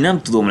vannak, így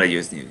nem tudom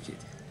legyőzni őket.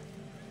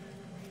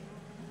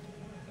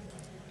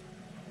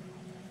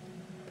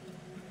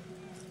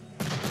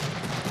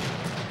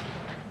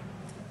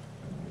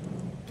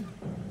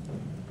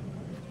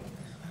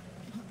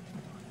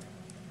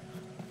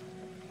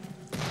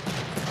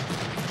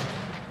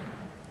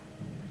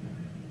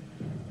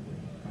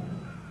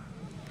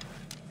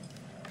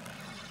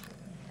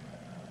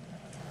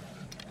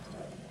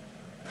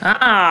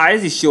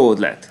 Ez is jó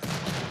ötlet.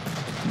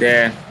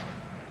 De...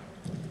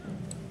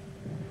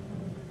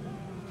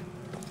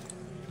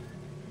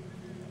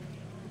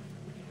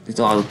 itt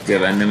adott kell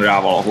vennem rá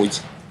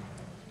valahogy.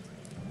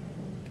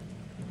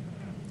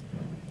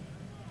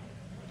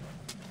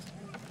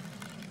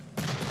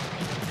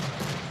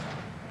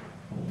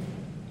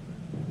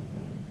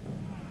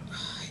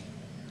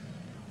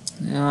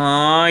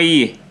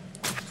 Jaj!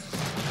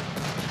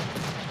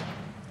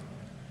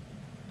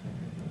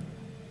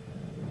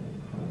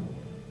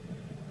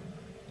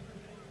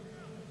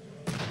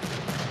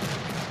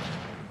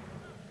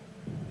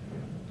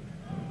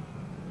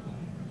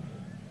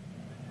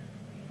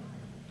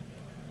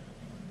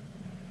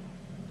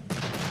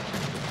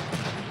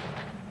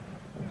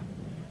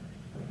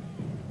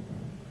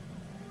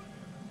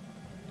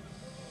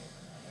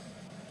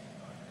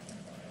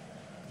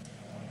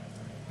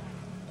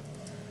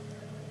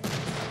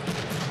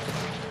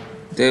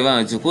 De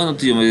van, csak honnan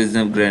tudjam, hogy ez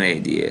nem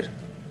grenadier.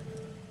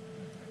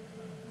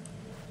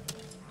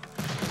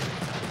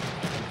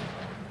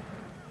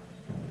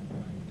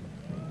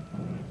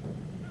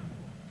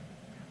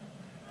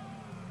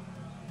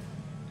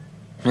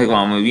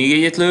 Megvan, hogy még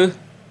egyet lő.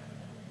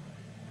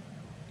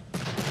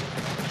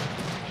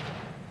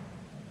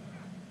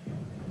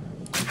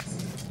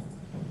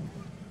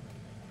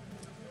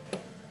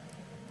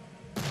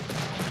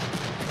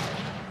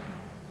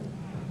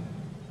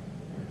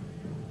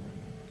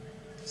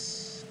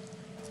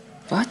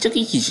 Várj csak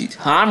egy kicsit,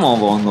 hárman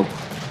vannak.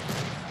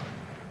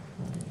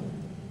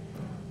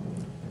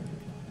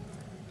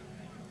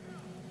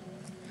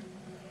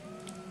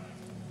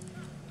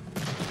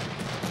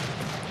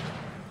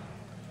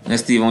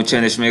 Ezt hívom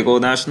csendes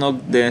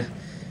megoldásnak, de...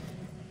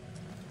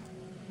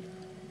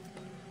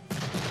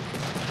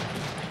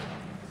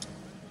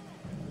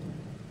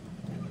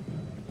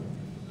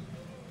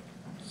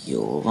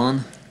 Jó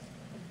van.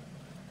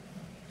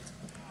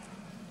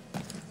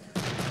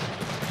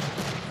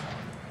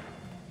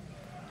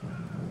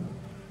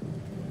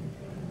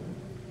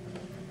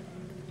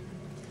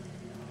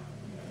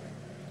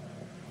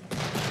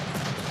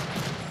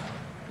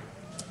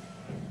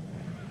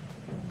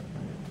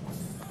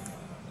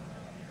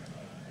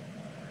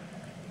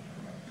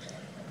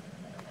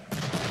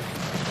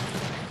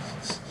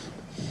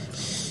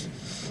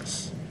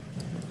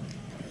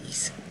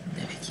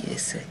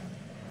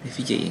 Ne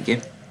figyelj engem.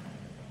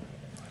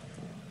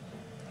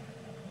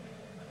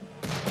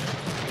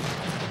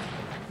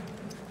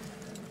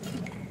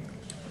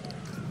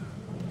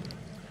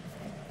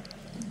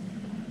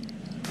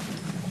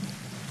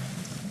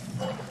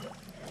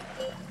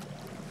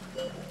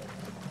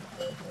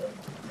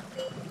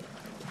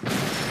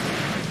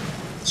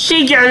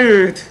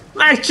 Sikerült!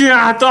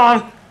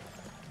 Megcsináltam!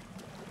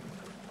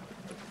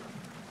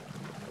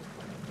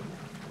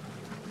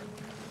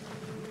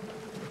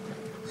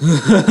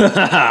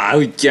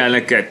 Úgy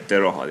kellene kettő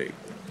rohadék.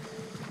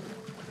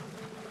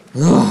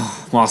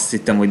 Azt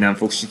hittem, hogy nem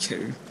fog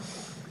sikerülni.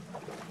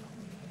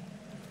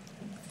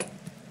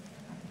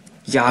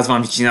 Vigyázz már,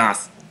 mit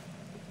csinálsz?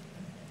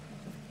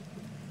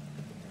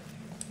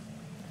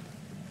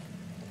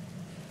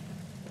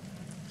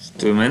 És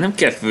tőle nem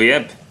kell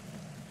följebb?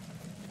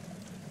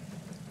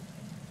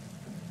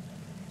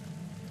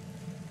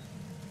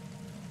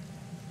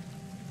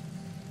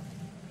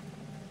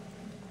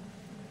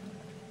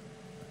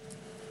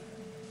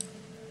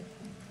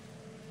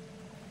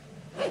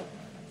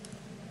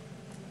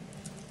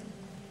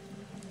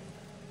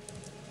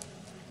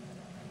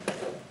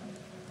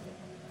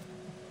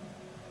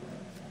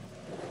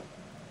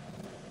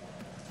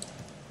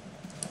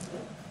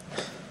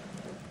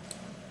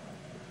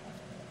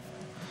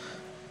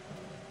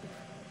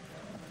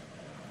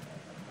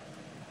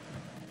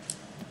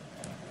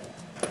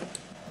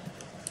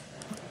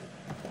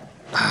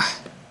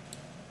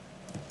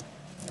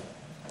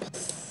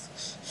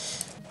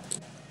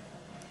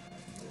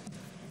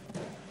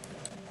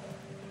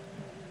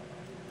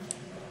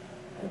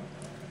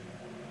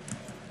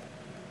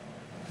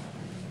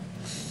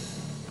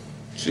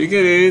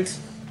 Sikerült!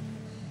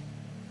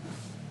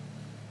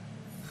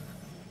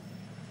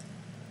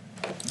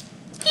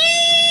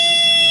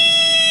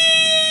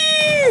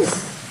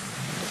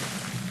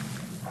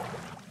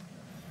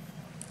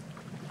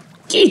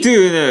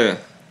 Kitűnő!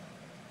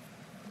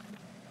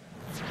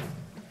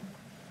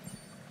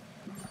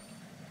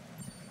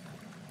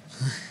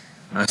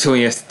 Nagyon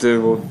ijesztő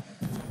volt.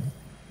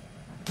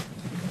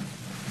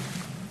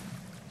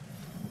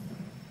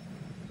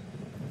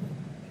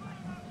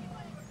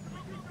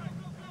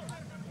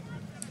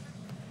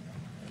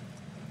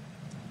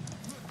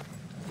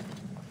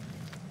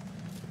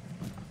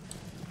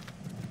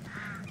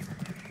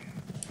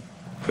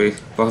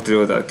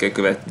 Patriotát kell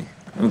követni.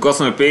 Amikor azt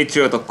mondja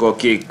Patriot, akkor a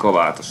kék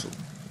kabátosú.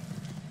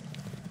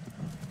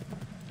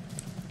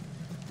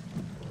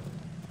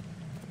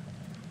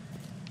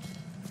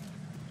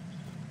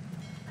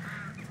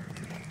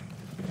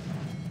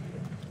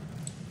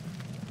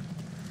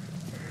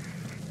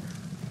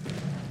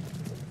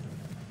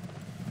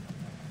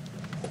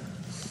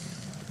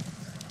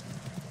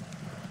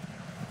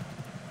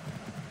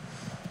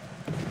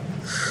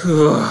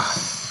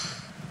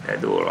 De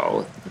durva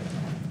volt.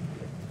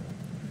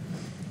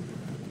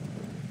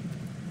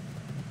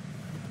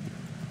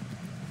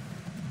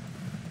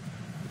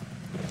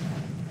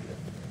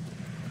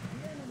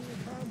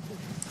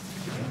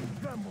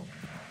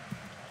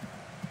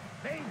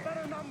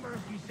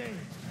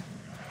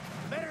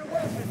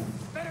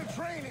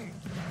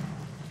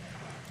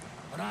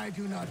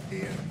 Do not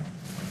fear,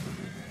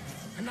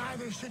 and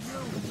neither should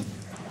you.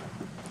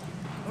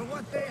 For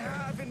what they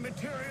have in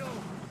material,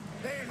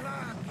 they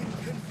lack in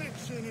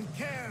conviction and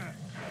care.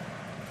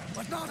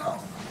 But not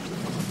us.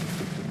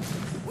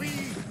 We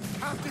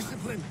have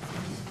discipline.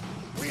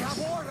 We have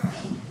order.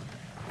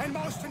 And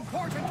most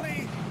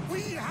importantly,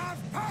 we have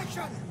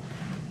passion.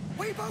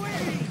 We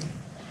believe.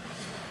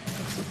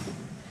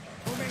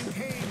 To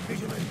maintain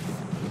vigilance,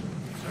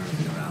 conserve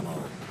your ammo,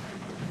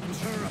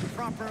 ensure a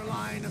proper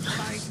line of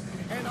sight,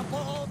 and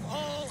above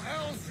all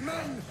else,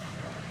 men,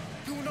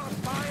 do not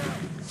fire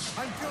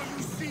until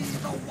you see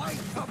the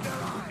white of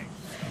their eyes.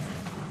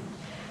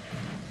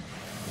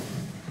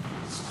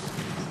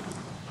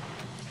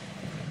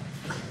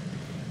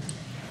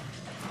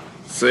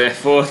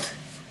 Szép volt.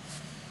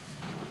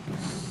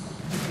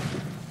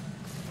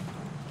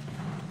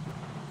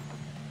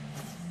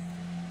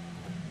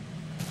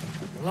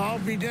 Well, I'll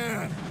be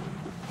damned.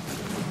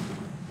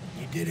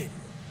 You did it.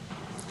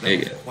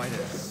 Igen. Quite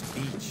a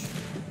speech.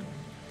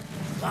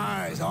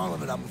 Lies, all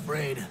of it, I'm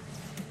afraid.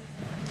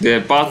 De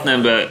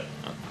Batmanben,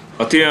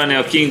 a Tyranny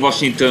a King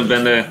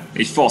Washingtonben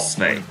egy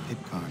faszfej.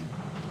 Pitcairn.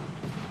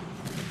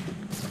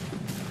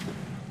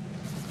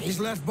 He's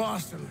left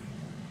Boston,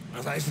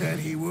 as I said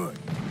he would,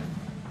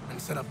 and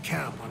set up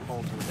camp on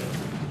Bolton Hill.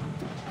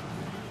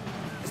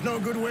 There's no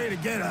good way to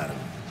get at him.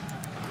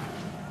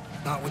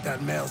 Not with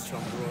that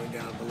maelstrom growing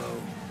down below.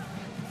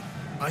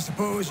 I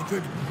suppose you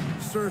could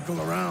circle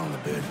around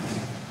a bit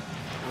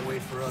and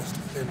wait for us to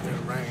thin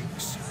their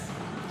ranks.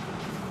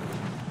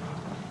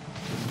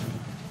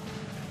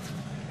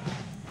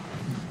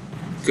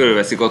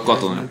 Körülveszik a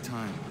katonát.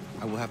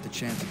 I will have to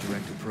chance a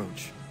direct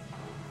approach.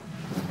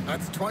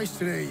 That's twice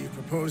today you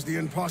proposed the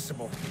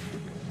impossible.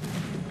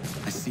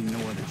 I see no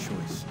other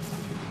choice.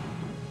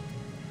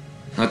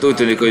 Hát úgy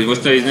tűnik, hogy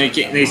most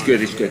négy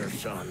költ is köt.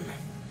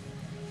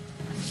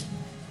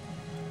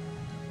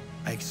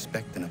 I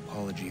expect an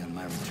apology on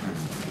my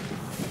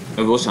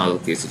return.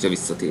 Bocsánatot kész, hogyha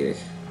visszatérek.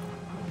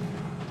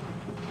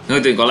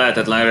 Úgy tűnik, a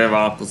lehetetlenre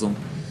vállalkozom.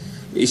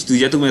 És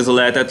tudjátok, mi ez a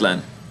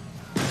lehetetlen?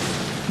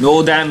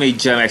 No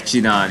damage-el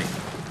megcsinálni.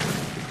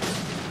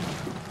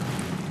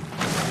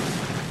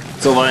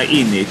 Szóval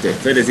innétek,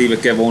 fedezébe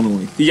kell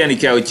vonulni. Figyelni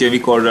kell, hogy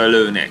mikor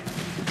lőnek.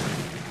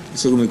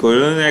 És akkor mikor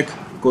lőnek,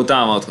 akkor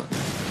támadhat.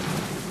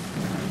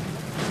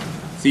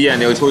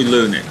 Figyelni, hogy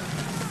lőnek.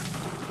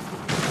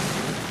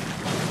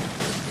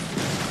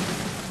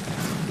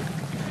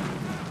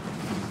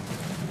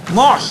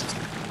 Most!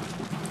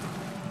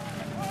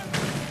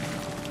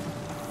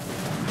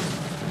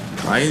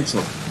 Várjunk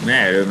csak, ne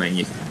erről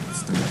menjek.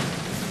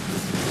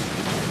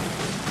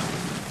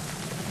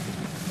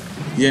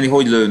 Figyelni,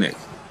 hogy lőnek.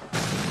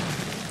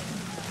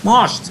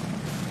 Most!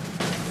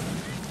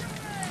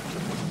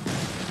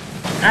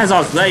 Ez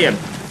az, lejjebb!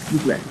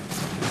 Jut le!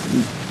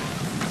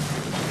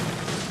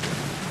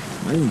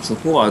 Várjunk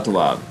csak, hol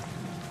tovább?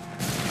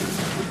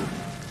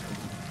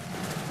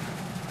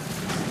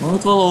 Van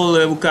ott valahol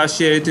lebukás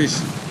sérítős?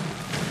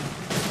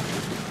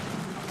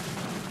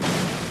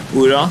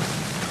 Újra!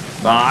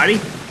 Várj!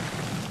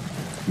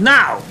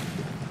 Now!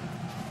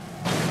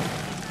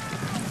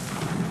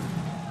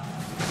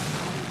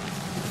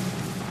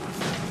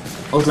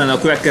 Ott lenne a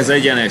következő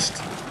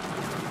egyenest.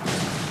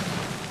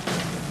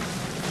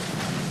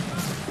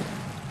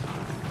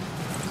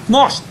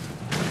 Most!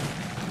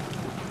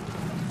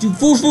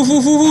 Fuss, fuss,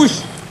 fuss, fuss!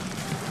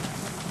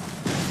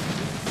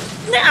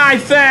 Ne állj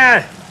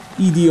fel!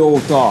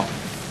 Idióta!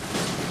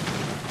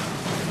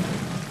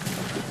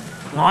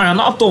 Olyan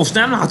naptól most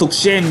nem látok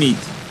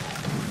semmit!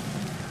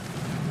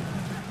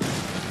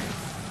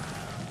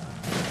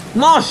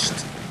 Most!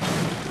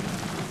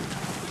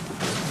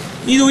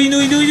 Indulj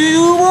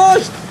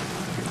most!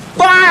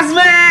 Bázd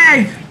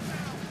meg!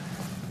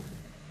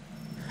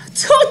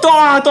 Hogy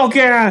találtak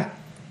el?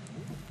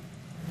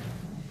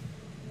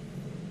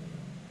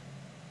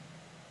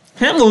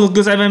 Nem volt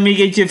közelben még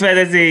egy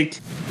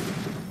fedezék.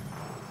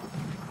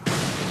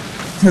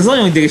 Ez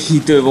nagyon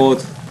idegesítő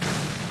volt.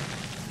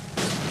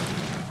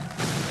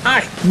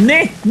 Állj!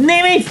 Ne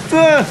menj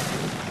föl!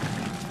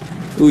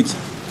 Úgy.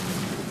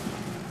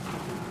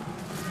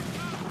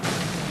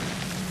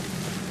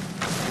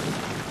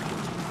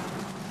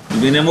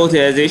 Még nem volt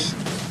jelzés.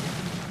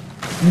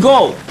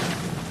 Go!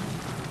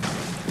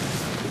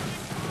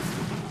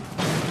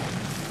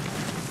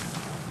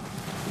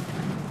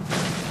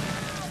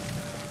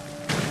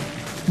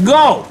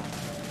 Go!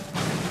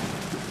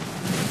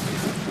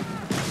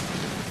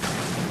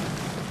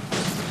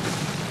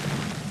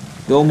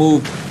 Don't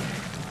move.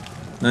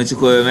 Na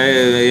csak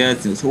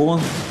megjelezni, hogy hol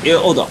van?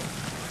 Oda.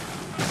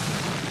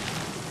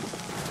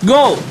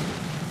 Go!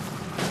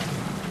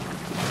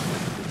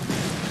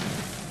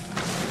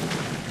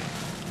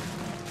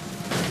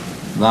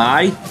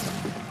 Várj!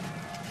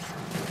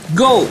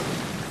 Go!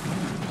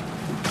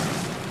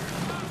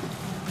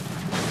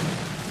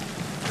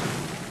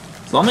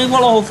 Van még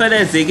valahol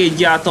fedezzék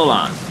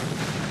egyáltalán?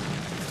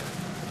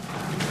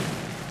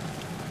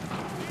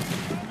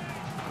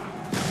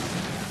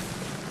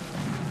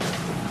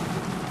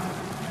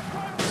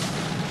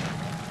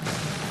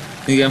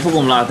 Igen,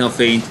 fogom látni a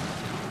fényt.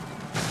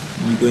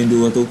 Mikor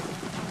indulhatok.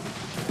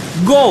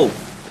 Go!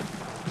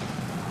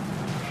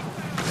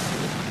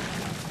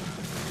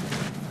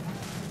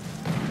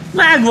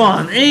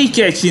 Megvan! Így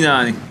kell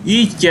csinálni.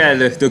 Így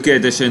kell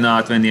tökéletesen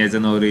átvenni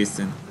ezen a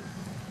részen.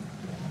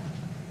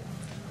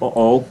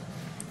 Oh-oh.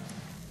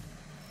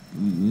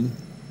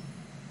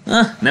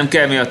 Nem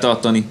kell miatt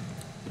tartani.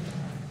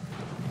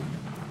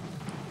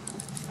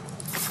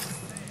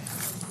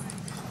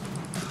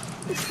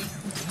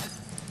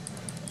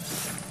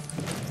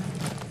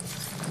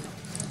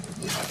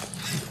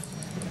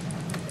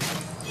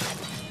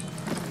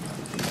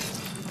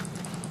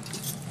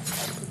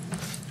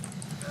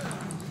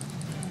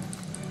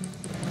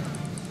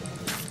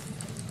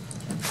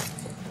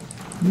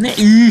 Ne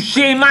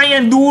üssél már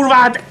ilyen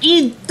durvát!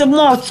 Itt a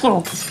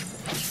macskok!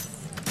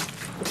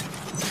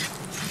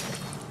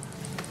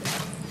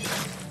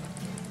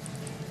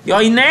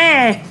 Jaj,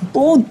 ne!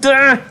 Pont!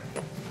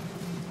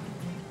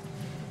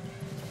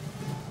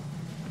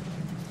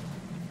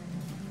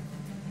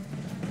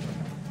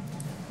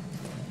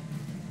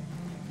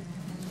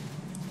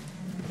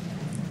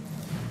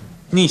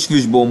 Nincs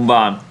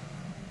füstbombám.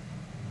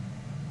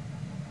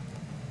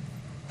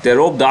 De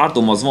Rob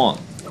Dartom az van.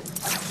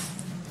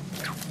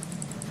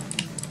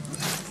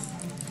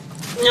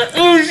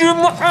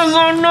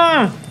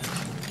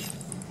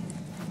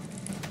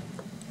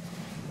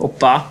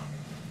 Hoppá!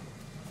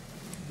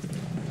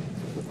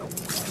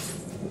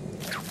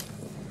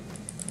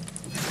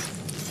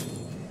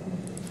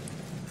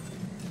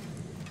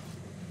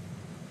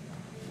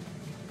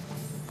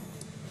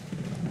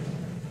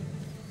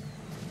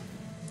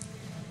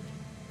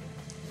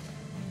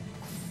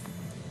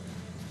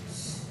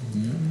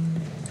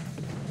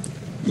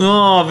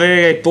 Na,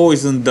 végre egy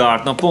poison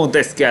dart, na pont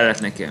ez kellett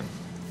nekem.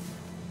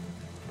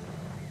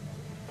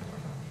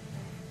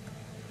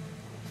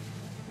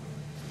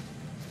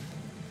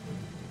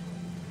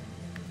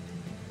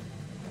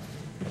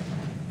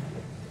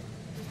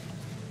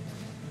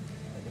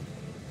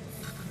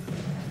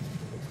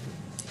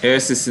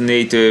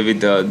 Assassinator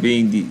without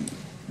being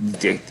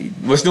detected.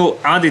 Most no,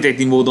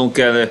 undetected módon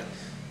kell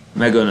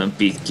megölnöm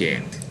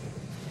Pitcairnt.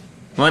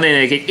 Van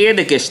ennek egy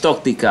érdekes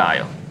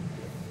taktikája.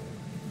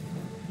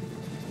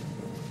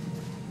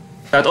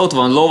 Tehát ott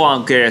van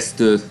lovan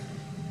keresztül.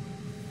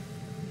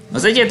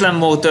 Az egyetlen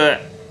mód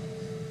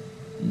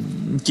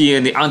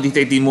kiírni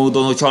undetected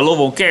módon, hogyha a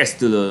lovon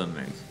keresztül öl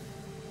meg.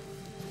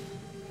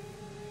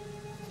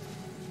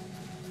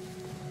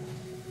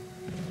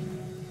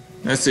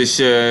 Ezt is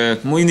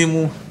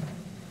minimum,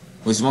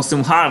 most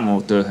maximum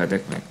 3-ot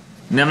tölhetek meg.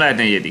 Nem lehet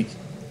 4.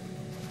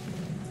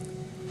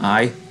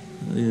 Állj.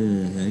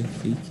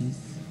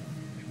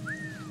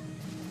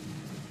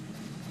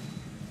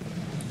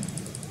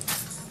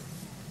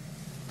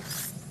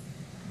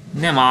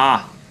 Nem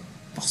á!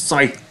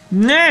 Basszaj!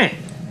 Ne!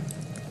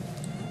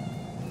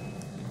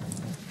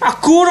 A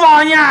kurva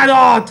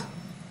anyádat!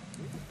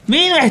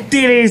 Miért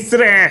vettél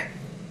észre?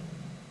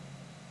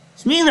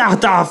 És miért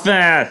álltál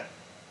fel?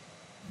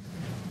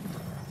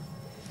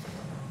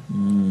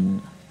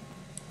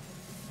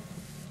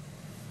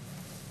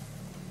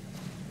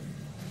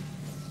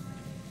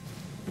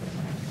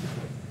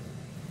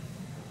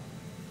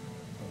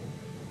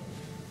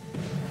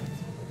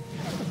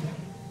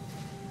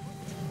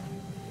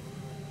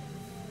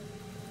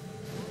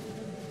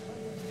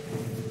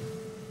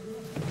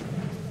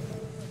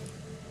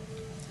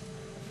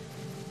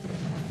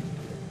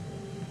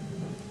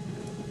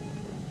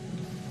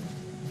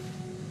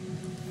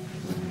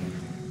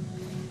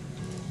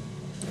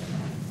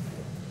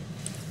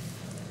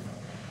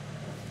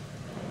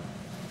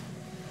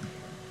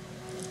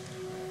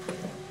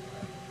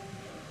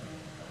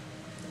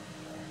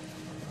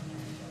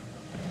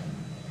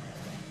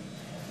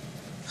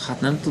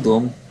 Hát nem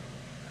tudom.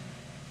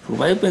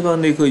 Próbáljuk meg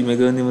annélkül, hogy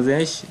megölném az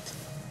elsőt.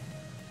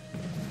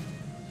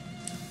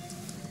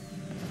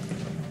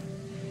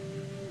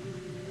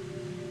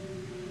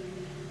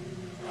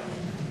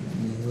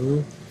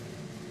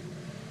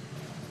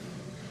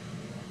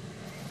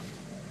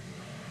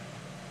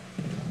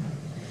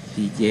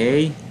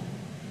 Figyelj.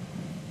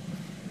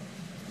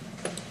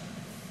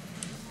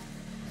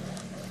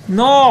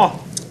 No!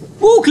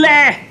 Bukd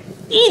le!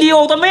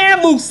 Idióta,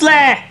 miért buksz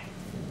le?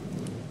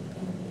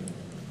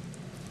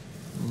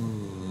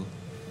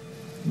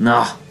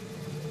 Na,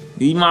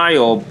 így már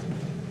jobb.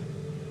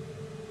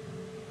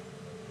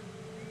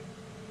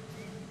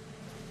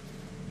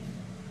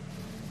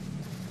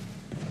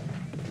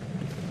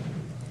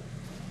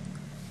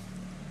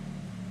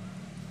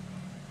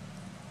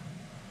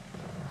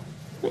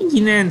 Menj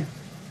innen!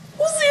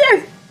 Húzz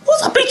innen!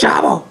 Húzz a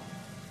picsába!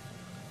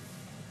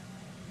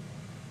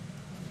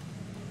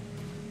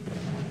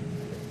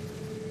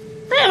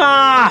 Nem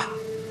áll!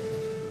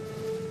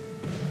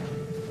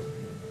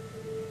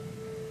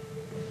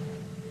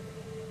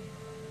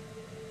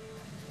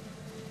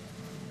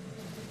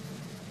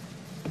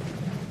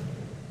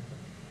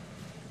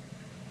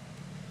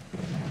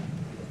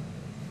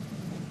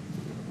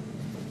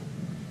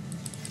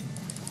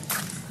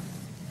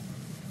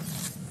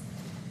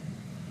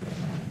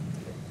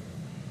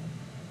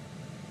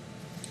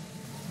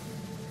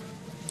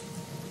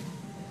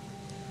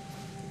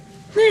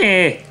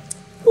 Né!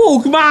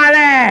 Bukd már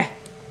le!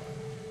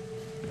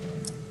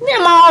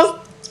 Nem az!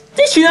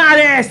 Te csináld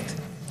ezt!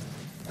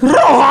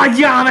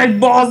 Rohadjál meg,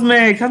 bazd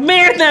meg! Hát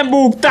miért nem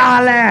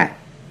buktál le?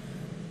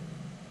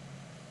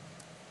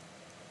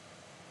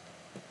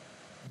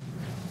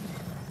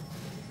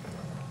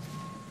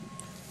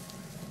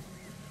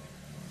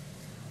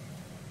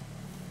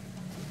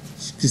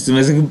 Krisztus,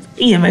 ezek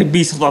ilyen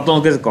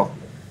megbízhatatlanok ezek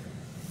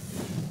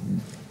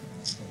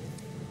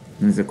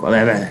a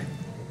levelek.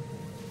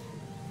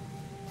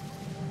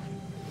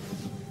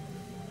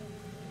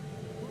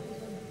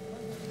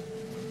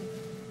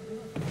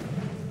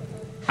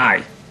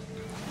 Állj!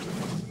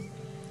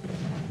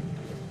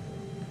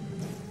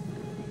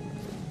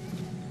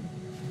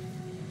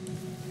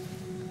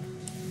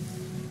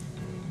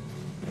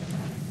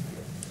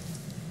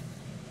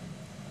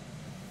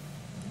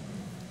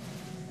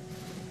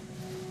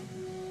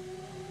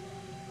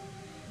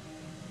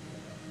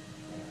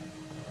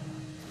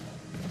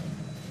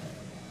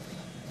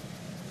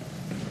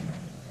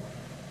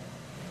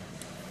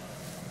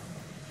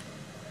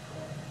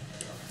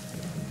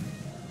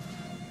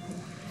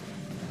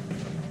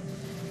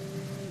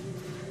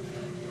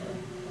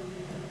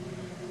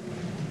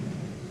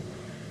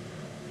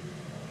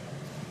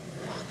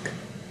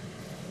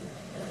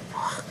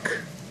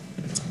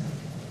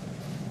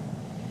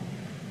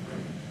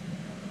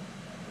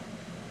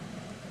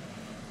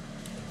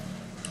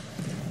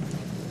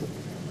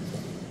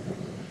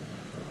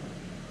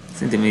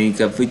 Szerintem én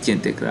inkább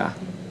füttyentek rá.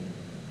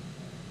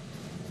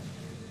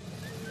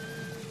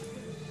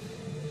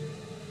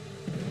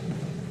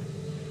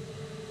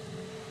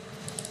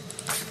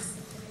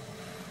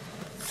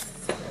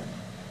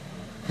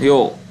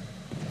 Jó.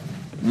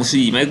 Most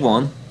így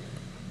megvan.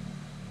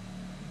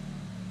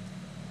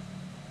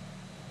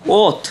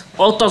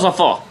 Ott az a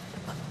fa.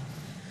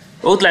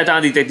 Ott lehet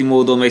undetected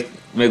módon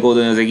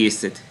megoldani az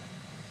egészet.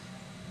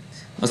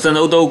 Aztán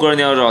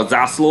odaugrani arra a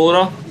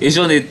zászlóra, és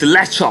onnét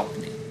lecsapni.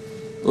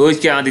 Úgy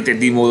kell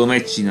undetected módon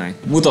megcsinálni.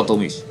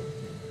 Mutatom is.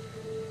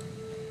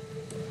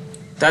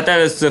 Tehát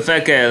először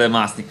fel kell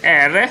mászni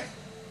erre.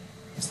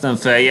 Aztán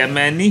feljebb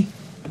menni.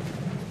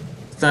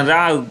 Aztán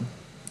rá...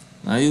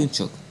 Várjunk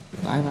csak.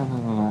 Várj.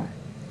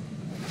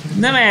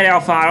 Nem erre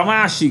a fára, a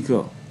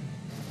másikra.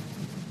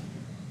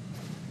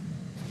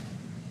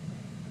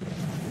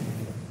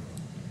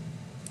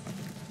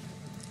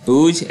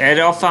 Úgy,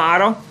 erre a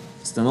fára.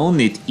 Aztán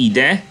onnét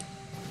ide.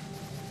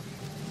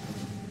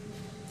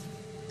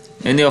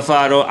 Ennél a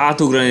fáról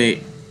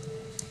átugrani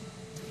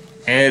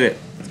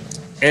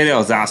erre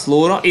a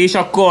zászlóra, és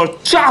akkor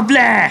csap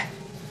le!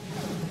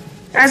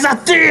 Ez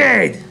a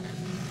tiéd!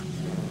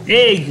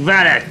 Ég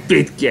veled,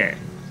 Pitcairn!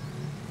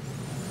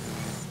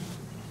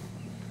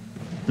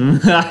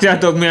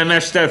 Látjátok, milyen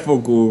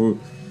mesterfokú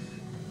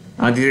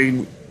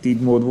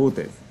undetected mód volt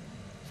ez?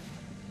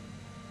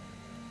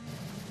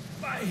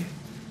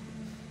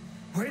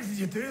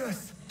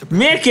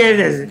 Miért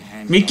kérdez?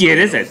 Mi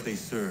kérdezed?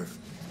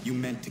 You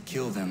meant to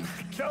kill them.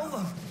 Kill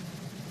them?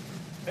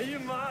 Are you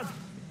mad?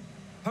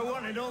 I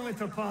wanted only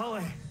to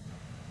parley.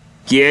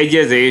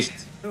 Kiegyezést.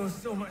 There was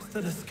so much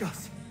to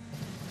discuss.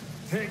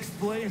 To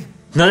explain.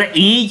 Na de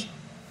így?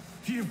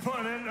 You put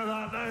an end to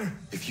that now.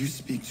 If you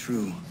speak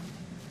true,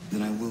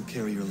 then I will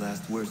carry your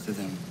last words to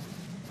them.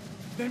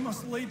 They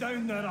must lay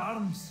down their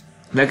arms.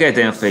 Le kell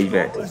tenni a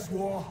fegyvert. Stop this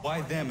war.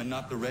 Why them and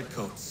not the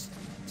redcoats?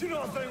 Do you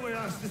not think we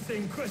ask the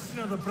same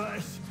question of the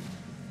British?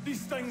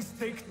 These things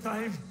take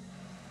time.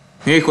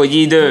 Még hogy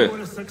I idő. would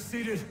have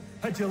succeeded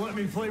had you let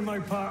me play my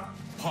part.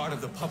 Part of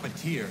the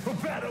puppeteer. Or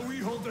better, we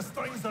hold the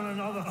strings on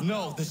another.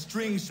 No, the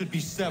strings should be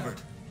severed.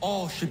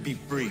 All should be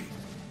free.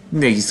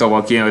 Mindenki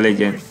szabad kéne, hogy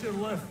legyen. We should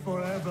live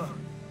forever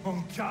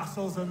on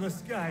castles in the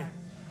sky.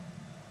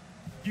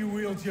 You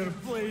wield your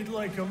blade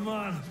like a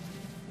man,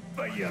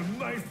 but your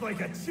mouth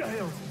like a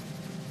child.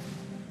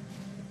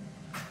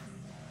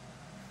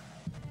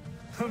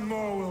 And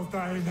more will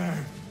die now.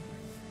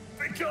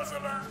 Because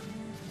of that.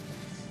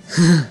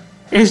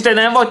 És te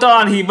nem vagy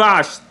talán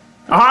hibás?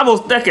 A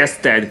háborút te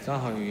kezdted!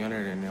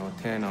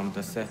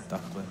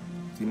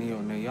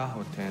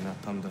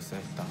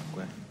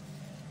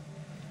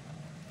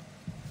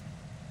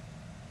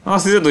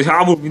 Azt hiszed, hogy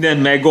háború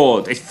mindent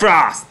megold. Egy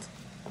frászt!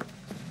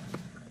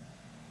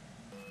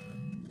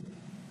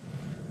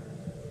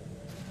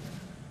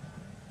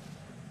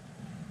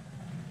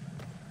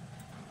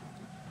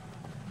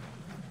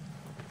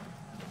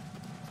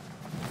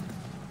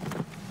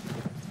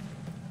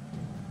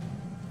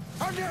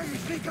 How dare you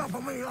sneak up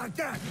on me like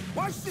that?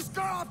 Why don't you just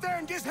go out there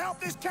and just help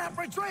this camp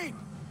retreat?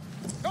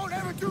 Don't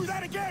ever do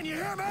that again, you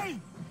hear me?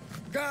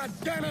 God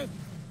damn it!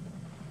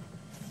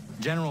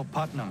 General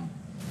Putnam.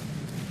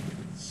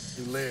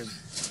 You live.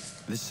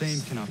 The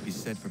same cannot be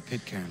said for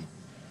Pitcairn.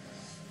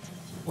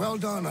 Well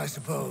done, I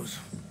suppose.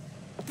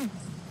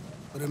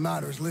 But it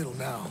matters little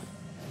now.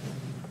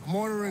 I'm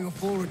ordering a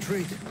full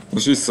retreat.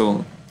 Most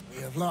visszavon.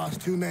 We have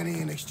lost too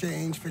many in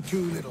exchange for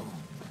too little.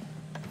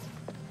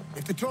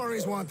 If the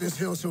Tories want this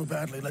hill so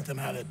badly, let them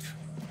have it.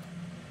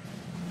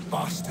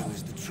 Boston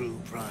is the true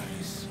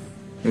prize.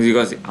 Ez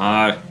igazi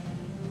ár.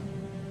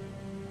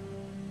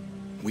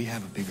 We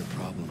have a bigger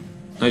problem.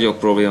 Nagyobb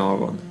probléma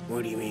van.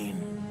 What do you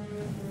mean?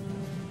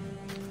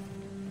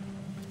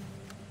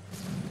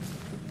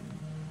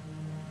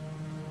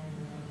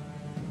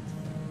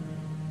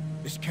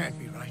 This can't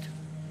be right.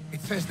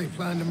 It says they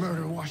plan to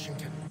murder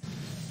Washington.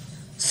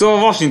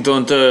 Szóval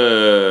Washingtont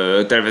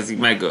tervezik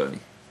megölni.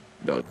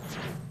 De...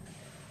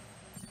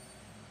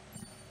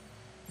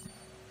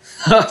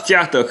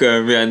 Látjátok,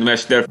 milyen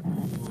mester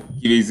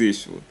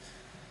kivégzés volt.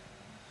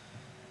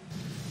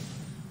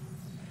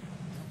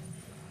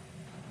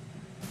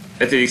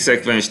 Hetedik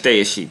szekvens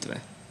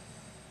teljesítve.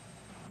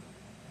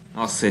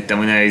 Azt hittem,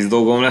 hogy nehéz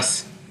dolgom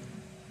lesz.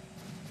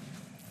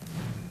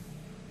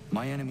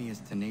 My enemy is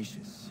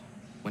tenacious.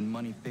 When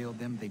money failed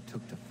them, they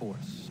took to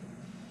force.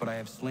 But I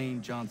have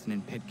slain Johnson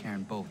and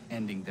Pitcairn both,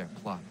 ending their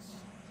plots.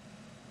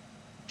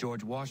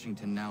 George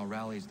Washington now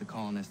rallies the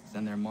colonists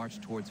and their march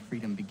towards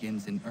freedom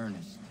begins in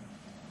earnest.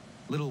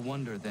 Little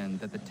wonder then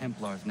that the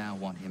Templars now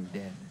want him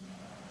dead.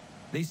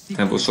 They seek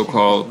to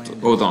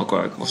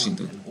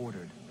Washington and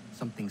ordered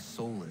something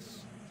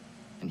soulless,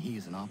 and he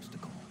is an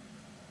obstacle.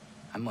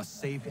 I must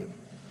save him,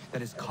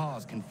 that his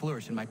cause can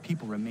flourish and my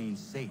people remain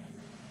safe.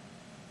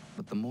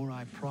 But the more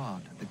I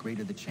prod, the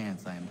greater the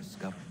chance I am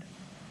discovered.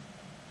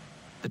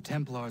 The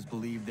Templars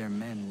believe their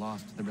men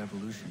lost the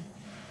revolution.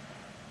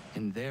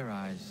 In their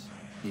eyes,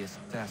 the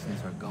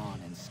assassins are gone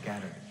and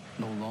scattered,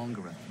 no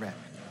longer a threat.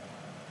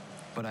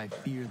 But I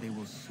fear they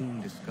will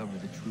soon discover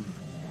the truth,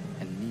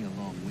 and me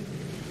along with it.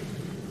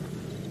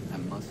 I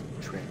must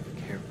tread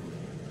carefully.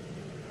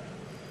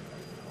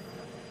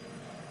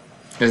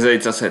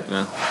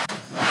 1170.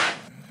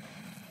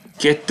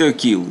 Kettő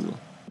kiúzó.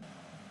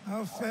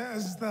 How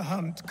fares the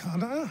hunt,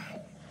 Connor?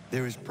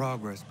 There is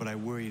progress, but I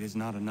worry it is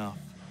not enough.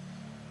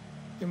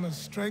 You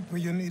must strike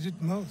where you need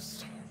it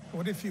most.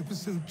 What if you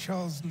pursued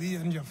Charles Lee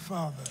and your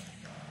father?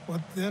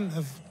 What then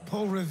of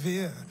Paul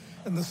Revere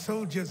and the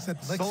soldiers at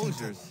Lexington?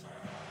 Soldiers?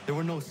 There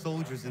were no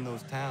soldiers in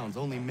those towns,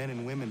 only men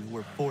and women who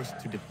were forced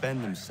to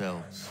defend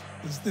themselves.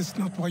 Is this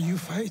not why you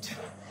fight?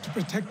 To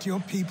protect your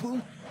people?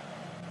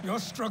 Your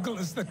struggle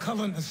is the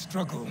colonists'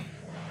 struggle.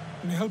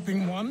 In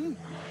helping one,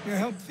 you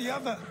help the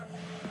other.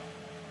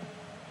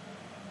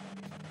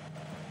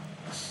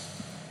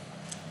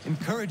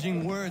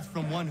 Encouraging words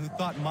from one who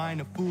thought mine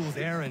a fool's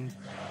errand.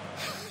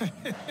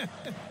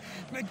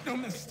 Make no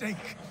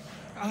mistake,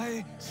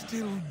 I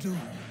still do.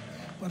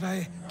 But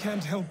I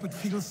can't help but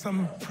feel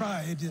some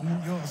pride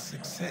in your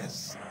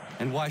success.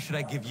 And why should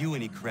I give you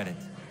any credit?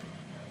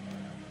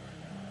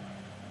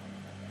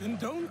 Then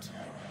don't.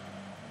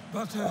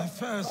 But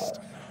first,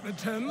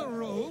 return the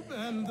robe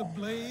and the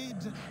blade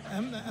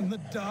and the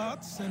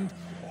darts and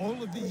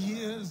all of the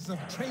years of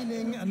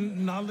training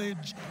and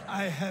knowledge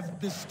I have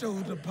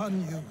bestowed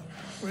upon you.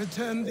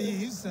 Return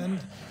these, and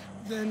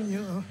then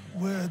your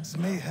words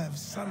may have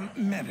some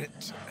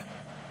merit.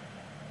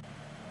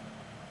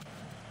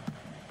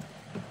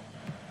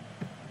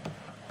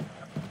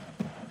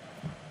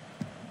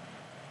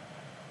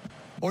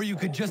 Or you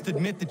could just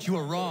admit that you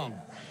are wrong.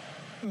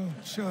 Oh,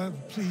 child,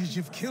 please,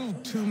 you've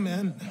killed two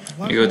men.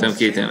 One Jó, nem more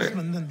két ember.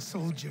 salesman than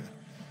soldier.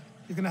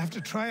 You're gonna have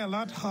to try a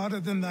lot harder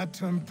than that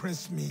to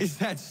impress me. Is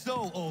that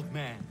so, old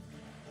man?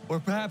 Or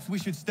perhaps we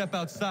should step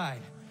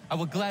outside. I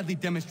will gladly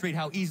demonstrate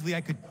how easily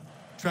I could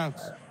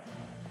trounce.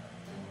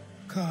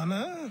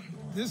 Connor,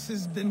 this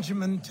is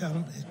Benjamin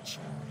Talmadge.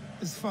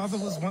 His father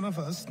was one of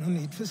us, no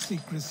need for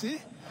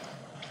secrecy.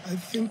 I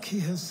think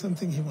he has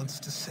something he wants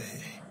to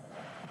say.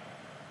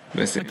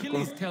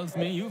 Achilles tells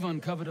me you've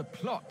uncovered a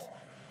plot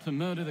to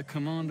murder the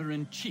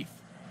commander-in-chief.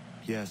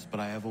 Yes, but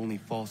I have only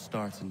false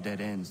starts and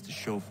dead ends to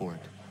show for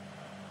it.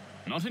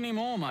 Not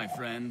anymore, my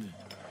friend.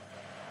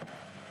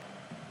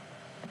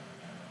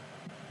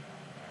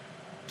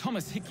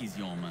 Thomas Hickey's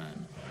your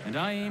man, and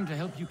I aim to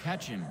help you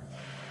catch him.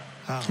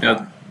 How?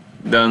 Ja,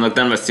 de annak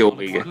nem lesz jó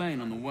vége.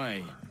 Explain on the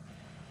way.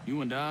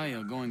 You and I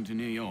are going to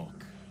New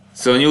York.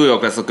 Szóval New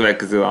York lesz a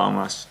következő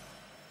állomás.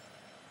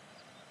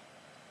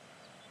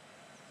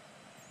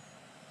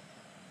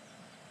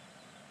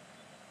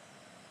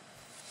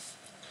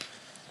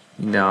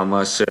 Minden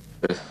almas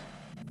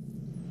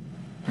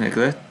meg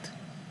lett.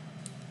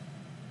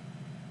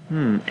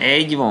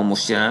 Egy van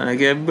most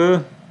jelenleg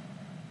ebből.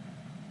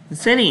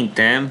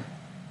 Szerintem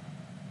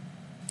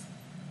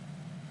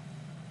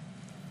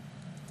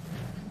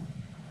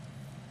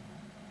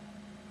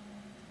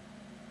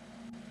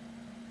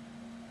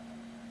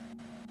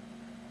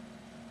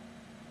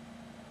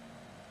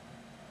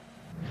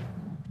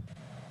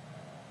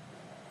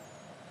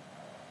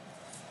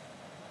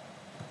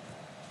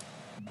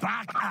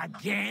Back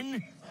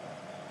again?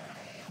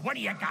 What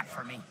do you got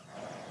for me?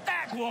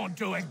 That won't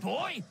do it,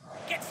 boy.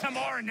 Get some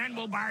more and then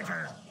we'll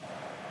barter.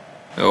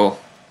 jó.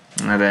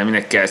 Na de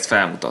minek kell ezt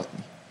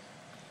felmutatni?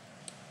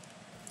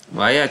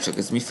 Várjál csak,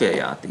 ez miféle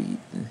játék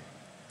itt?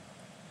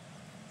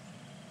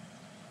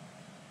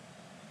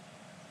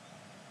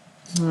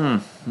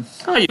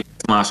 Hagyjuk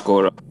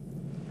máskorra.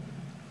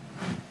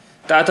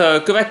 Tehát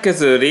a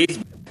következő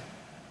részben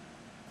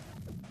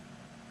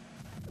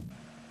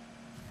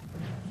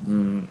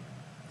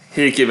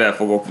Hékével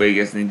fogok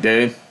végezni,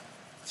 de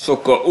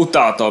sokkal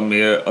utáltam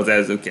még az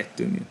első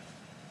kettőnél.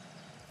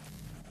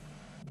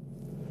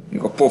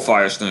 Még a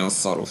pofája is nagyon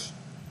szaros.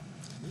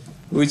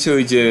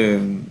 Úgyhogy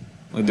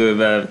majd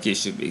ővel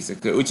később végzek.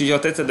 Úgyhogy ha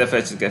tetszett, de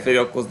felejtsetek el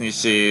feliratkozni,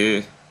 és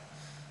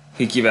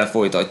Hékével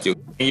folytatjuk.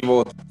 Ennyi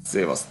volt,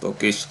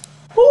 szevasztok, és